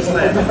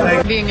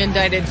there. Being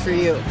indicted for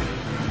you.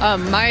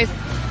 My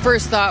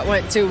first thought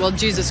went to, well,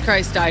 Jesus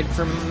Christ died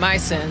for my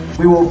sins.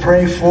 We will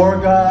pray for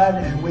God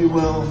and we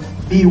will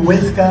be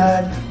with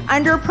God.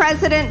 Under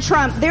President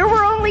Trump, there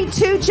were only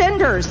 2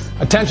 genders.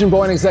 Attention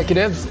Boeing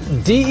executives,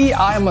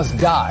 DEI must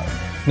die,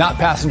 not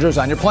passengers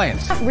on your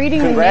planes. Reading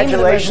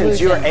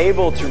Congratulations, you are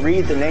able to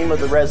read the name of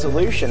the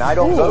resolution. I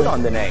don't vote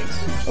on the names.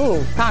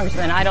 Ooh,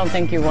 Congressman, I don't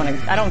think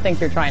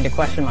you're trying to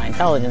question my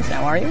intelligence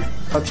now, are you?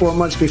 4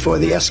 months before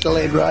the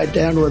Escalade ride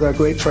down with our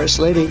great First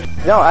Lady.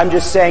 No, I'm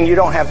just saying you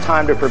don't have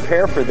time to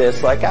prepare for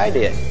this like I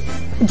did.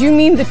 Do you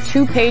mean the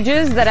 2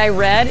 pages that I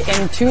read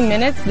in 2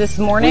 minutes this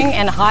morning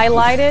and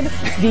highlighted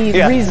the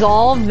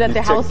resolve that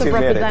the House of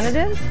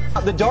Representatives?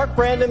 The Dark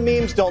Brandon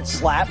memes don't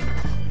slap.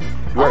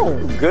 Oh.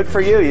 Good for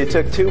you. You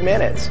took 2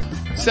 minutes.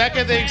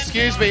 Second thing,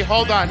 excuse me,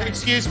 hold on.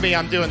 Excuse me,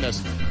 I'm doing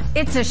this.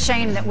 It's a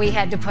shame that we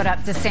had to put up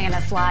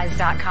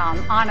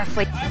DeSantisLies.com,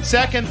 honestly.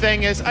 Second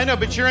thing is, I know,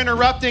 but you're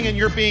interrupting and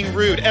you're being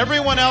rude.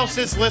 Everyone else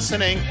is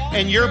listening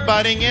and you're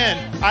butting in.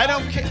 I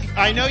don't care.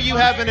 I know you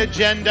have an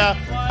agenda.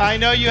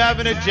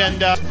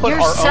 Put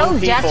our own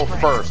people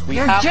first. We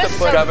have to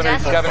put Governor.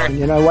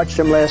 You know, I watched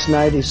him last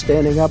night. He's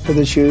standing up with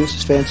his shoes,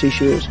 his fancy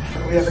shoes.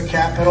 We have a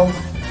Capitol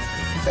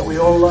that we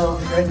all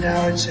love. Right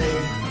now it's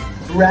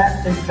a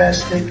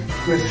rat-infested,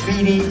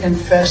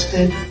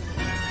 graffiti-infested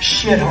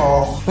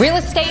shithole. Real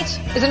estate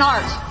is an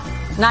art,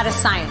 not a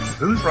science.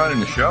 Who's running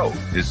the show?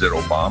 Is it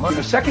Obama?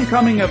 The second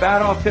coming of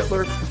Adolf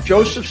Hitler,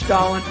 Joseph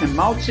Stalin, and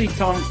Mao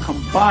Zedong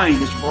combined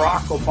is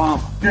Barack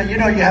Obama. You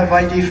know you have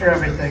ID for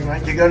everything,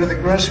 right? You go to the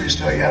grocery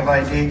store, you have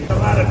ID. A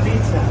lot of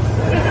pizza.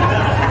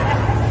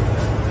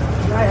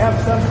 Can I have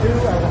some too?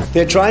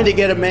 They're trying to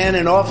get a man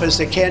in office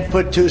that can't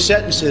put 2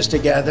 sentences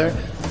together,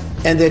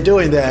 and they're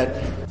doing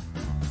that.